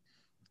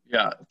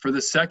 Yeah, for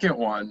the second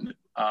one,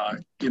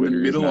 in Twitter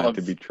the middle is not of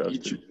to be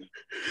trusted.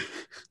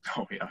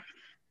 Oh yeah,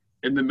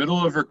 in the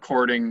middle of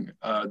recording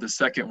the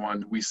second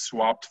one, we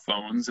swapped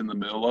phones in the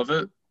middle of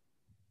it.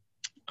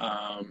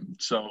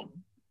 So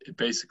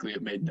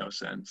it made no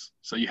sense.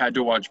 So you had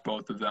to watch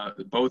both of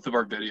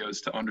our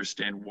videos to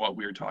understand what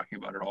we were talking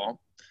about at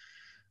all.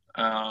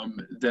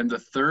 Then the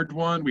third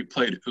one, we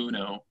played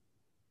Uno.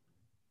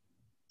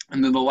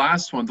 And then the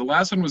last one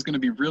was going to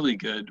be really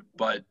good,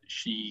 but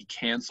she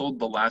canceled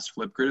the last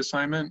Flipgrid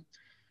assignment.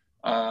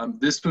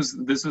 This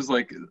was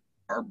like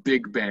our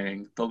big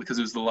bang, because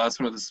it was the last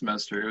one of the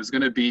semester. It was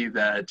going to be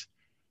that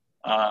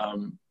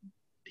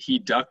he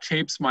duct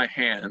tapes my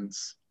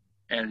hands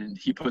and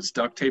he puts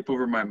duct tape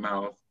over my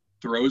mouth,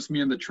 throws me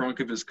in the trunk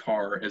of his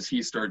car as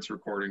he starts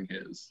recording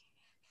his.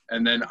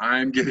 And then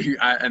I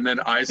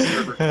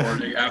start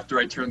recording after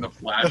I turn the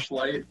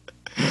flashlight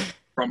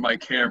from my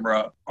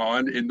camera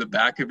on in the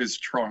back of his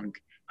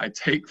trunk. I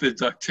take the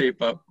duct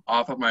tape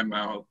off of my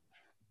mouth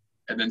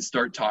and then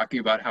start talking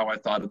about how I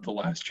thought of the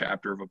last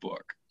chapter of a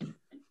book.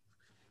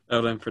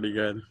 Oh, that's pretty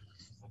good.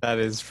 That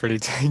is pretty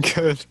dang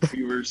good.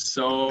 We were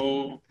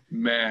so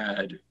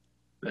mad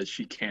that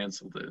she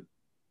canceled it.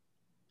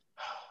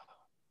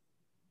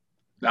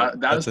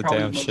 That's a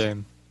damn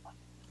shame.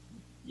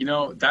 You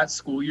know, that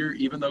school year,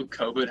 even though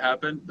COVID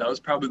happened, that was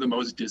probably the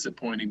most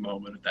disappointing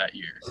moment of that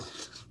year.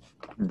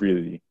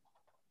 Really?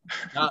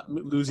 Not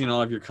losing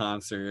all of your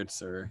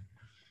concerts or...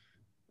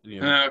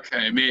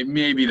 Okay,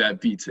 maybe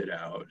that beats it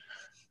out.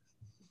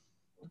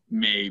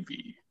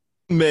 Maybe.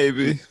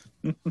 Maybe.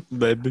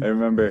 I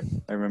remember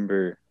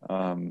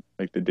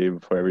like the day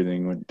before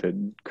everything went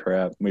to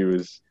crap,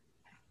 the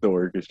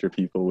orchestra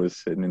people was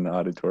sitting in the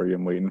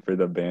auditorium waiting for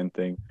the band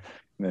thing.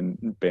 And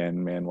then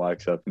band man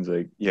walks up and is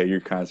like, yeah,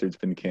 your concert's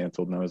been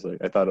canceled. And I was like,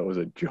 I thought it was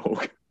a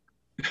joke.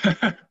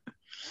 I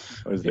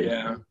was like,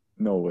 yeah.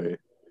 No way.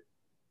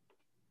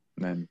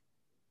 And then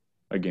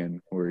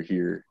again, we're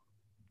here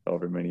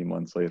over many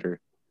months later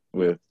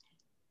with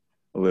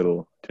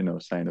little to no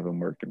sign of a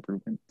marked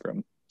improvement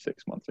from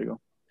 6 months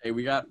ago. Hey,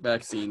 we got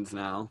vaccines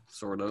now,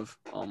 sort of,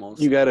 almost.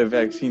 You got a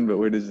vaccine, but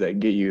where does that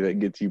get you? That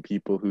gets you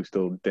people who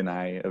still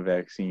deny a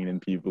vaccine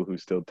and people who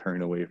still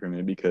turn away from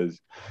it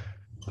because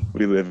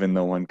we live in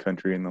the one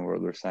country in the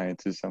world where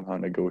science is somehow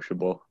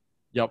negotiable.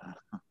 Yep.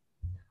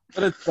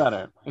 But it's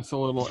better. It's a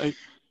little...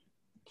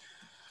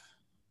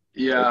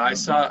 Yeah, I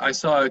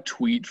saw a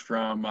tweet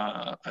from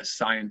a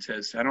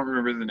scientist. I don't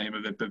remember the name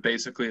of it, but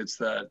basically it's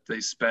that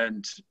they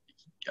spent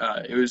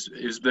it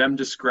was them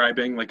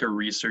describing like a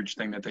research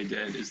thing that they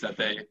did, is that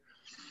they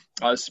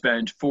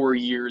spent 4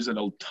 years and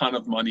a ton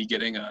of money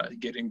getting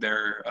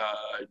their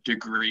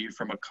degree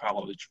from a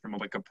college, from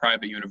like a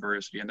private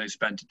university, and they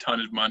spent a ton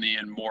of money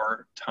and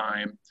more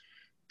time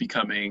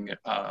becoming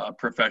a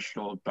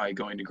professional by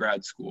going to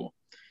grad school.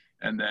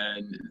 And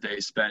then they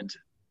spent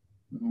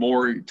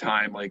more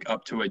time, like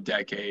up to a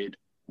decade,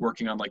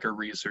 working on like a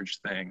research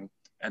thing,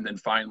 and then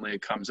finally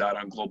it comes out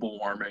on global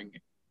warming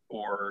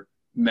or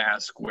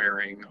mask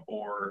wearing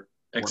or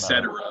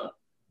etc.,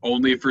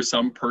 only for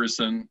some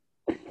person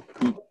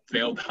who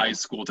failed high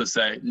school to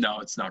say, no,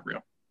 it's not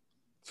real.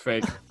 It's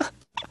fake.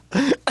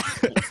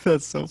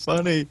 That's so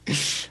funny.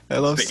 I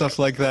love stuff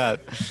like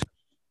that.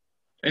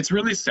 It's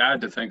really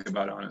sad to think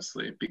about,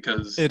 honestly,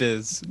 because it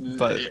is,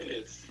 but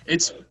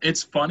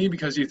it's funny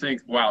because you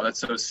think, wow, that's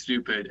so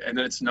stupid, and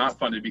then it's not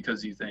funny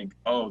because you think,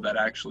 oh, that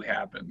actually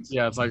happens.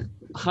 Yeah, it's like,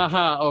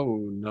 haha, oh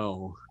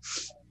no.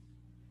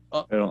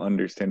 I don't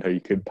understand how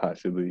you could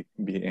possibly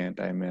be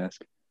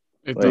anti-mask.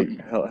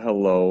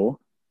 Hello,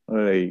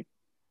 like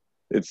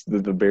it's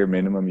the bare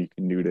minimum you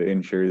can do to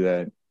ensure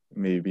that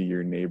maybe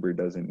your neighbor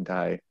doesn't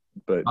die.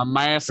 But a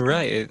mask,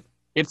 right?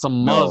 It's a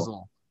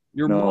muzzle.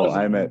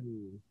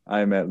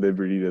 I'm at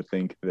liberty to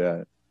think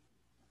that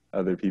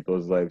other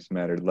people's lives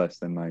matter less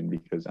than mine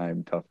because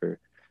I'm tougher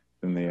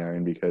than they are,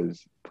 and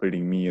because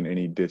putting me in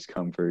any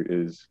discomfort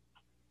is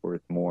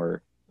worth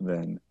more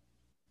than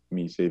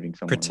me saving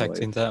someone's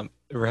protecting life. Them.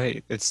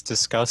 Right. It's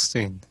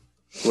disgusting.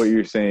 What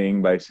you're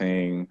saying by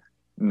saying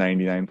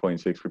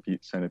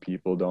 99.6% of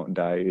people don't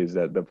die is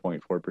that the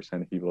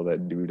 0.4% of people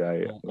that do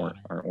die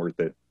aren't worth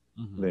it.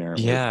 Mm-hmm. They aren't.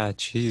 Yeah,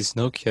 geez,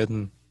 no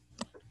kidding.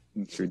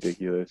 It's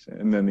ridiculous.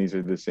 And then these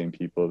are the same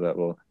people that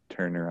will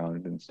turn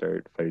around and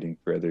start fighting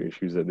for other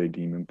issues that they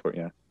deem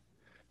important.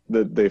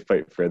 Yeah. They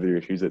fight for other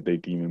issues that they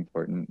deem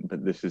important,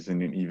 but this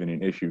isn't even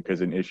an issue because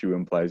an issue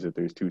implies that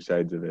there's two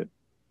sides of it.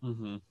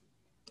 Mm-hmm.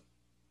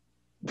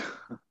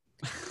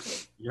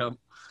 Yep.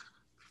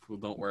 People who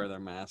don't wear their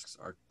masks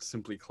are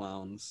simply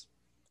clowns.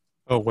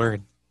 Oh,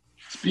 word.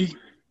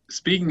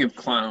 Speaking of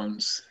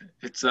clowns,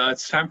 it's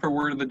time for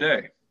Word of the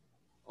Day.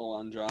 Hold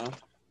on, John.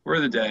 Word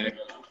of the Day,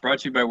 brought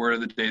to you by Word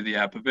of the Day, the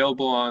app,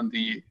 available on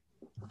the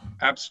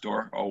App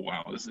Store. Oh,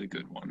 wow, this is a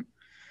good one.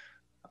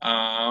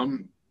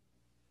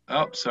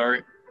 Oh,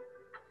 sorry.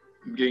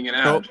 I'm getting an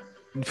ad.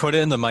 Put it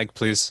in the mic,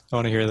 please. I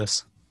want to hear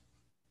this.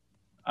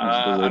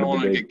 I don't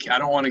want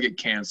to get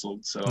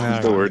canceled. So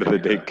the word of the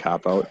day,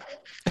 cop out.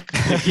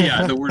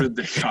 Yeah, the word of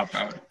the day, cop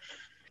out.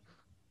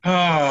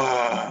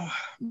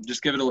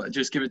 Just give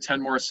it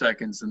 10 more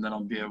seconds, and then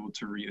I'll be able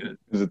to read it.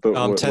 Is it the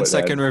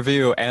 10-second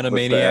review?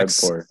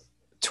 Animaniacs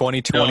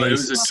 2020 No,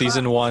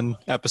 season 1,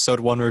 episode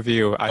 1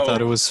 review. I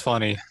thought it was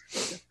funny.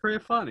 It's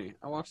pretty funny.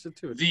 I watched it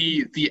too.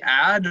 The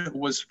ad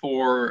was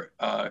for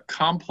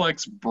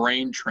complex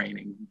brain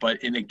training,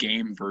 but in a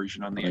game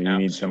version on the app. You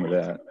need some of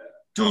that.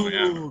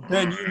 Dude,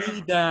 Ben, you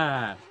need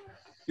that.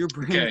 Your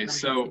brain.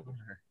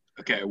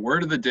 Okay,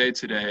 word of the day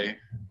today.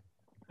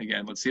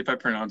 Again, let's see if I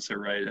pronounce it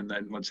right, and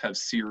then let's have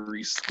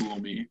Siri school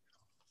me.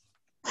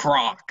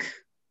 Croc.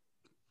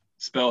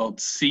 Spelled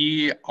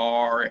C-R-A-W-K.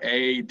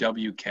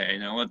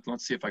 Now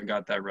let's see if I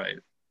got that right.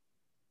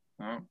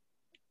 Oh.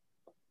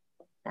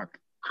 Fuck.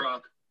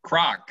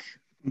 Croc.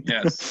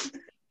 Yes.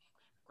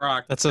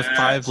 Croc. That's a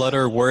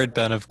 5-letter word,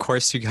 Ben. Of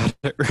course you got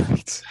it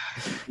right.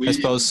 I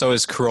suppose so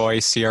is Croy,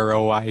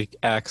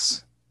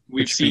 C-R-O-I-X.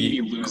 We've seen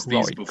you lose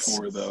these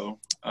before, though.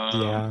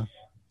 Yeah.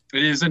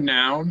 It is a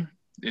noun.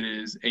 It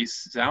is a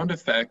sound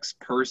effects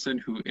person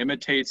who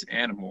imitates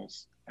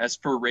animals, as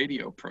for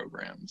radio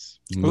programs.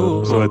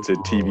 Ooh. So it's a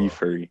TV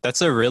furry.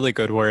 That's a really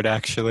good word,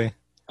 actually.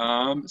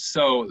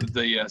 So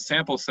the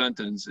sample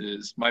sentence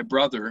is, my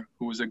brother,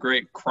 who was a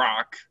great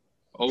croc,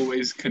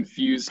 always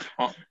confused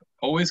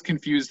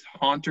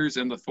haunters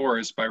in the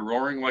forest by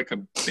roaring like a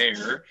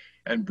bear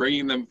and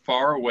bringing them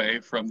far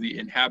away from the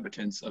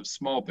inhabitants of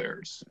small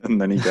bears.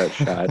 And then he got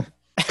shot.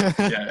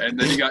 Yeah, and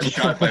then he got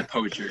shot by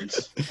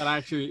poachers. And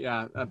actually,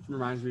 yeah, that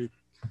reminds me,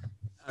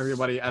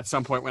 everybody, at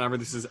some point whenever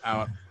this is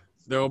out,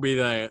 there will be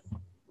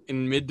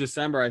in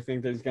mid-December, I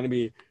think there's going to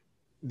be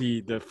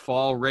the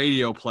fall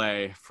radio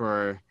play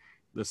for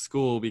the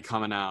school will be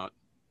coming out.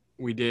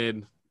 We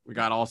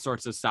got all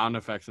sorts of sound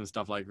effects and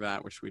stuff like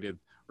that, which we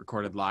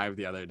recorded live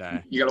the other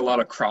day. You got a lot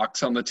of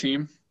crocs on the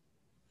team?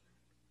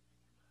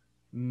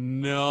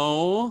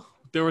 No,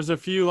 there was a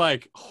few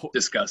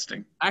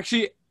disgusting.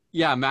 Actually,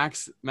 yeah,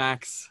 Max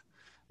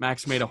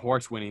made a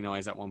horse whinny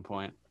noise at one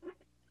point.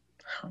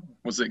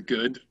 Was it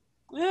good?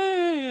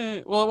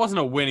 Yeah. Well, it wasn't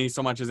a whinny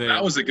so much as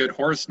that was a good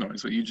horse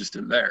noise. What you just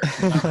did there.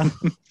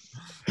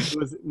 It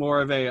was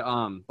more of a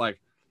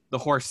the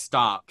horse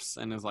stops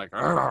and is like,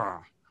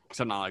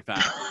 except not like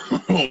that.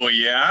 Oh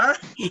yeah,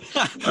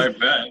 I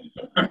bet.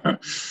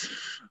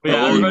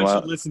 Yeah, everybody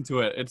should listen to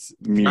it.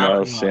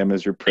 Meanwhile, Sam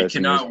is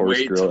repressing his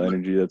horse girl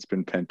energy that's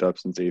been pent up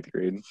since 8th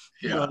grade.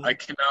 Yeah, I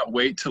cannot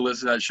wait to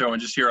listen to that show and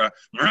just hear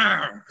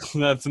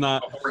that's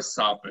not a horse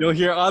sopping. You'll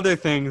hear other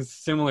things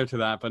similar to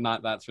that, but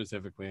not that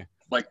specifically.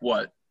 Like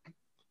what?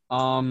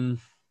 Sell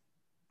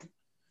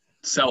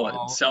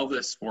it. Sell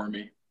this for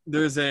me.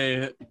 There's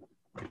let's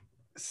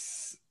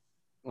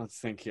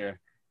think here.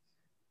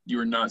 You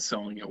were not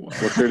selling it well.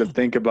 What's there to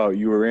think about?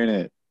 You were in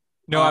it.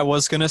 No, I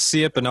was going to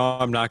see it, but no,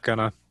 I'm not going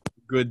to.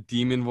 Good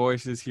demon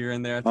voices here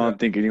and there. I don't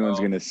think anyone's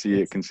going to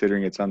see it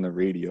considering it's on the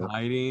radio.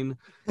 Hiding.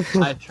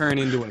 I turn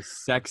into a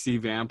sexy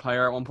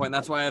vampire at one point.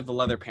 That's why I have the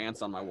leather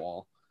pants on my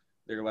wall.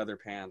 They're leather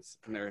pants,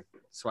 and they're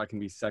so I can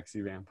be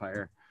sexy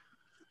vampire.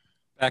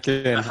 Back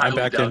in. I'm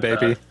back in,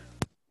 baby. That.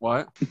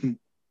 What? You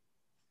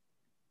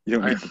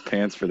don't need the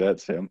pants for that,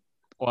 Sam.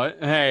 What?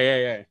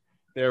 Hey.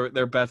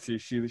 They're Betsy.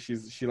 She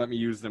let me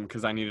use them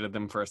because I needed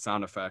them for a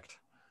sound effect.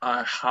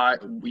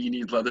 We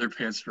need leather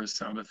pants for a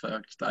sound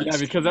effect. Yeah,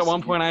 because at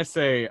one point I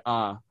say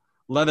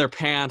leather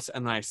pants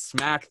and then I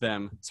smack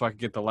them so I can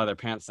get the leather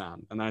pants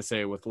sound. And then I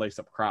say with lace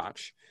up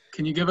crotch.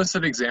 Can you give us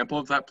an example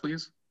of that,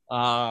 please?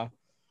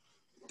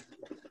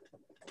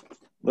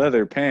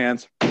 Leather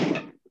pants.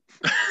 Yeah,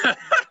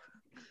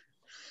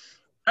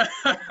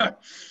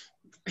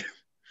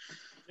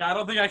 I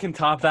don't think I can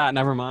top that.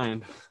 Never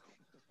mind.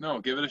 No,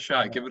 give it a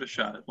shot.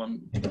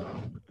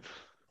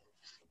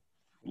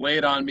 Lay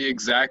it on me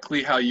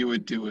exactly how you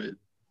would do it.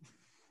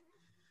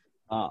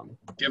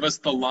 Give us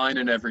the line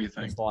and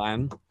everything.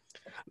 Line.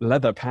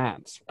 Leather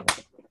pants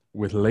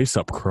with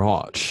lace-up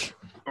crotch.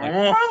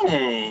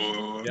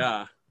 Oh.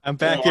 Yeah. I'm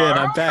back in.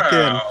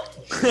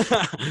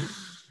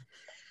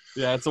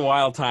 Yeah, it's a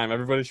wild time.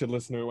 Everybody should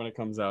listen to it when it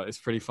comes out. It's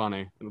pretty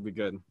funny. It'll be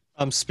good.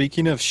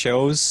 Speaking of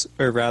shows,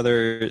 or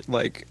rather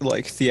like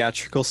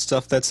theatrical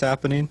stuff that's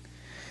happening,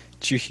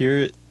 did you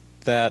hear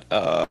that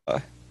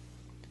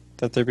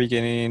that they're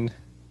beginning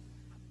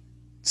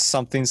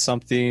something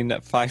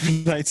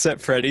Five Nights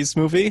at Freddy's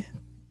movie?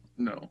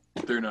 No,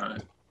 they're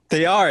not.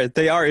 They are.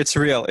 It's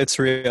real. No.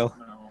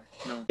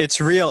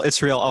 It's real.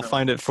 I'll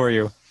find it for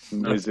you.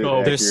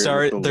 They're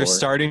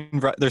starting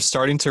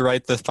to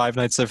write the Five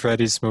Nights at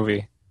Freddy's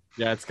movie.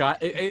 Yeah, it's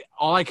got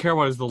all I care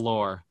about is the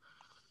lore.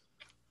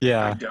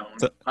 Yeah.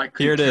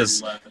 Here it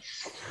is. Less.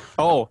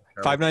 Oh,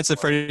 Five Nights at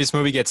Freddy's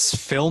movie gets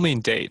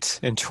filming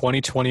date in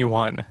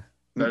 2021.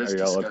 That is Are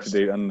y'all up to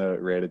date on the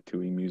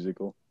Ratatouille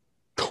musical?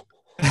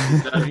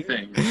 Is that a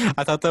thing?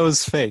 I thought that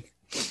was fake.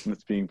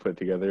 It's being put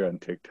together on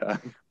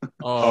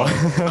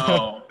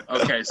Oh,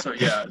 okay. So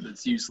yeah,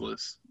 that's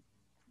useless.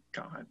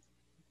 God.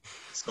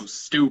 So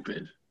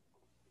stupid.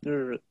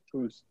 You're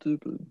so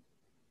stupid.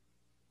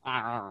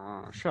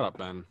 Shut up,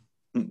 Ben.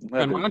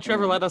 Ben, why don't you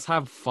ever let us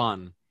have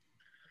fun?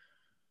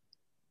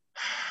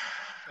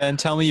 And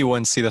tell me you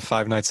wouldn't see the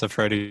Five Nights at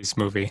Freddy's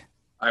movie.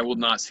 I will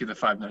not see the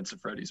Five Nights at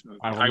Freddy's movie.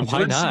 I Why would see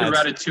the not?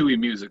 Ratatouille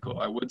musical.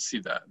 I would see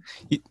that.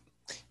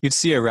 You'd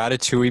see a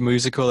Ratatouille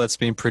musical that's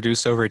being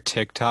produced over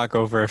TikTok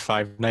over a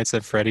Five Nights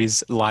at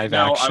Freddy's live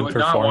No, I action would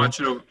not performance.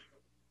 watch it.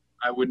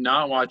 I would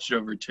not watch it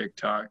over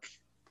TikTok.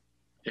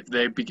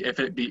 If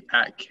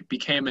it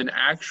became an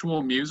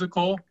actual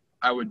musical,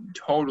 I would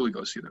totally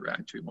go see the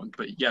Ratatouille one.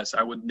 But yes,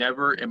 I would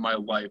never in my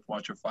life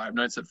watch a Five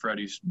Nights at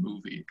Freddy's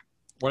movie.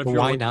 What if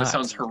Why you're not? That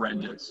sounds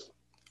horrendous.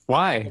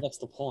 Why? That's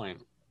the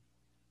point.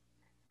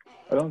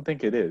 I don't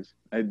think it is.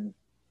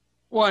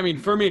 Well, I mean,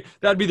 for me,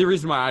 that'd be the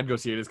reason why I'd go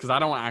see it is because I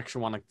don't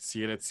actually want to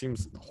see it. It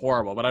seems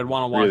horrible, but I'd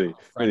want to watch it.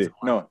 Really?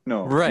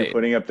 No. Right. You're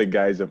putting up the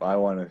guise of I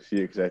want to see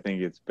it because I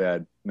think it's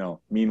bad.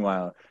 No.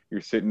 Meanwhile, you're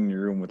sitting in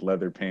your room with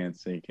leather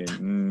pants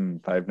thinking,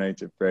 Five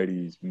Nights at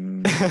Freddy's.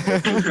 Five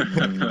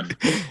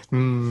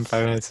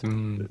Nights.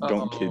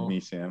 Don't kid me,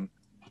 Sam.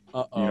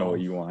 Uh-oh. You know what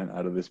you want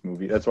out of this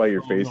movie. That's why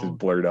your face is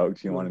blurred out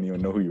because you don't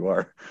even know who you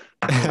are.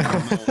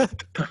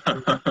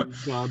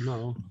 God,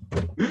 no.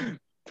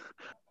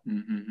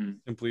 Mm-hmm.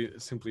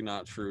 Simply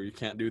not true. You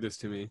can't do this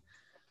to me.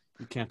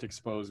 You can't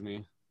expose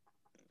me.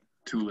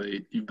 Too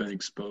late. You've been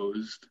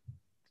exposed.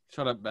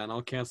 Shut up, Ben.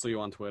 I'll cancel you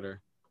on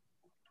Twitter.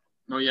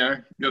 Oh yeah,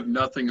 you have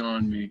nothing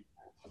on me.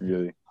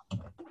 Really?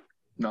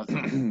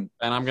 Nothing.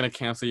 And I'm gonna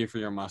cancel you for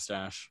your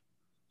mustache.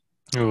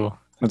 Ooh,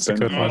 that's a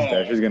good one.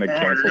 Mustache is gonna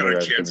cancel you're the gonna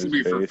rest cancel of me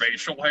his for face.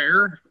 facial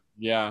hair?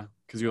 Yeah,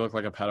 because you look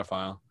like a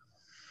pedophile.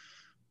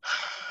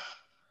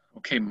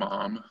 Okay,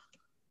 Mom.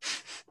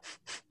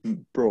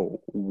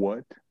 Bro,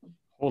 what?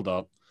 Hold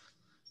up.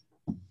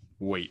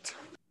 Wait.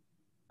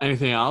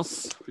 Anything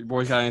else? You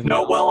boys got anything?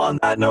 No, else? well, on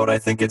that note, I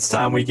think it's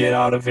time we get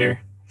out of here.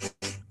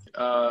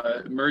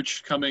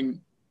 Merch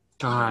coming.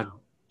 God.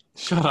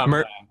 Shut up.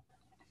 Mer- Ben.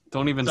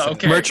 Don't even So, say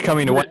okay. Merch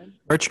coming to when?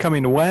 Merch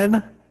coming to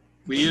when?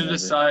 We need to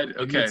decide. that.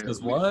 Okay,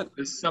 Says what?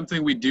 this is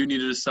something we do need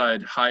to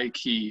decide. High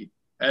key.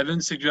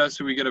 Evan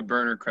suggested we get a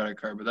burner credit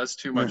card, but that's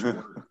too much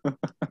work.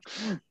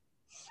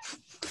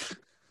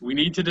 We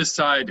need to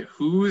decide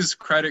whose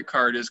credit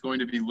card is going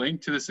to be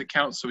linked to this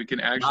account so we can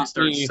actually Not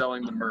start me.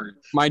 selling the merch.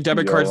 My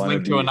debit You card's all wanna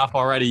linked to be- enough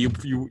already.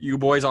 You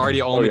boys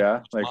already owe Oh me.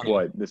 yeah? Like money.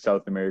 what? The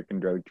South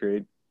American drug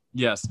trade?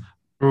 Yes.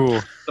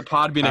 Ooh, The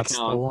Podbean that's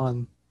the account.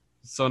 one.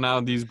 So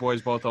now these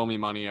boys both owe me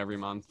money every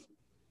month.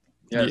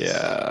 Yes.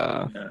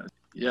 Yeah.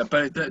 Yeah,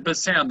 but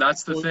Sam,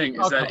 that's the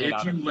thing is that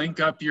if you link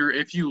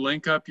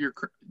up your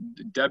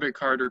debit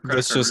card or credit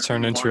This card, just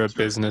turned into a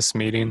business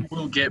meeting. you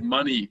will get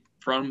money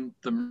from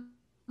the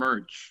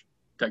merch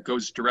that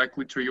goes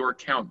directly to your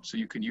account, so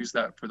you can use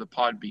that for the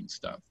Podbean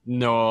stuff.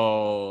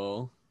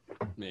 No.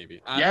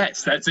 Maybe.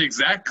 Yes, that's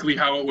exactly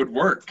how it would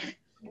work.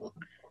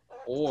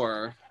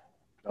 Or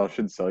Y'all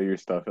should sell your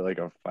stuff at like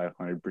a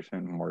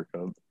 500%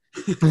 markup.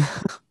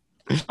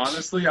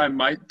 Honestly, I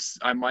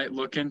might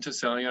look into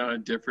selling it on a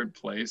different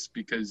place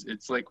because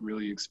it's like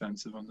really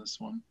expensive on this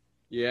one.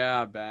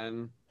 yeah,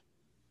 Ben.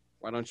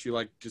 Why don't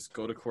you just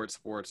go to Court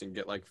Sports and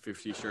get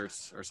 50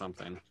 shirts or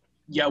something?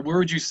 Yeah, where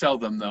would you sell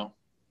them though?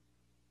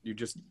 You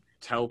just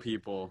tell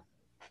people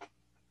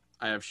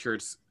I have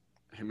shirts,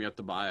 hit me up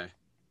to buy.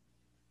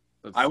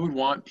 I would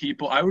want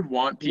people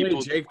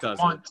Jake does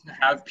to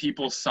have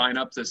people sign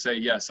up to say,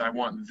 yes, I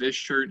want this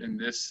shirt in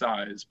this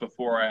size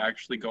before I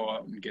actually go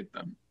out and get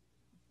them.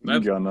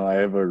 Y'all know I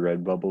have a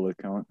Redbubble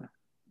account.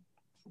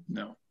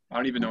 No, I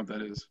don't even know what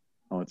that is.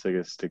 Oh, it's like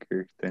a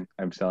sticker thing.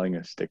 I'm selling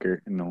a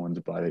sticker and no one's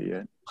bought it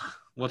yet.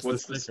 What's the the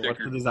sticker? sticker?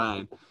 What's the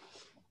design?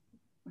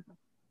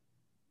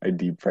 I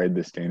deep fried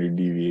the standard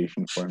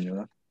deviation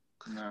formula.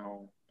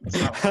 No, it's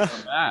not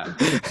Bad.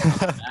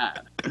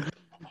 Bad.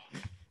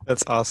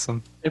 That's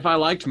awesome. If I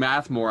liked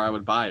math more, I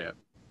would buy it.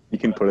 You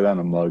can put it on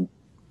a mug.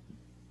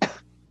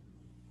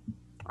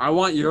 I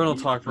want Urinal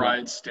Talk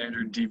fried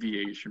standard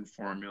deviation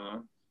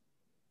formula.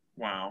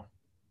 Wow.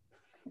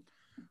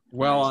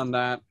 Well, on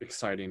that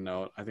exciting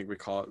note, I think we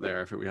call it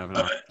there if we have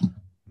enough.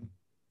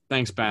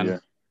 Thanks, Ben. Yeah.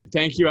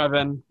 Thank you,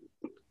 Evan.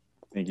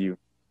 Thank you.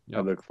 Yep.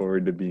 I look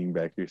forward to being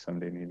back here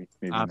someday, maybe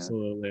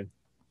Absolutely.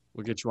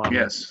 We'll get you on.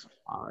 Yes.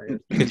 All right.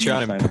 Get you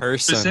on in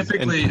person.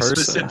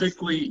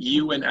 Specifically,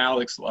 you and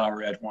Alex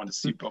Lowry, I'd want to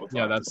see both.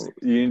 Yeah, that's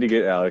You need to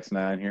get Alex and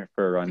I on here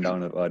for a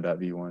rundown of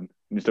 .v1.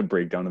 Just a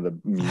breakdown of the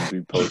memes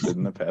we posted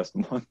in the past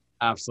month.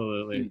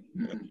 absolutely.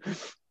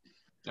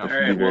 All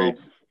right. Well,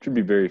 Should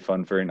be very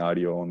fun for an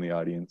audio-only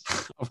audience.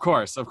 Of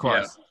course.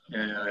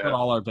 yeah. What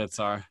all our bits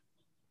are.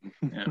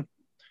 Yeah.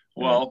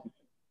 Well,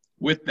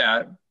 with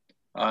that,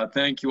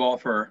 thank you all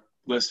for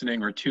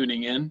listening or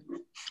tuning in,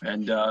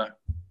 and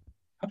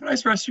have a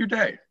nice rest of your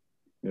day.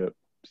 Yep.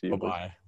 See you. Bye-bye.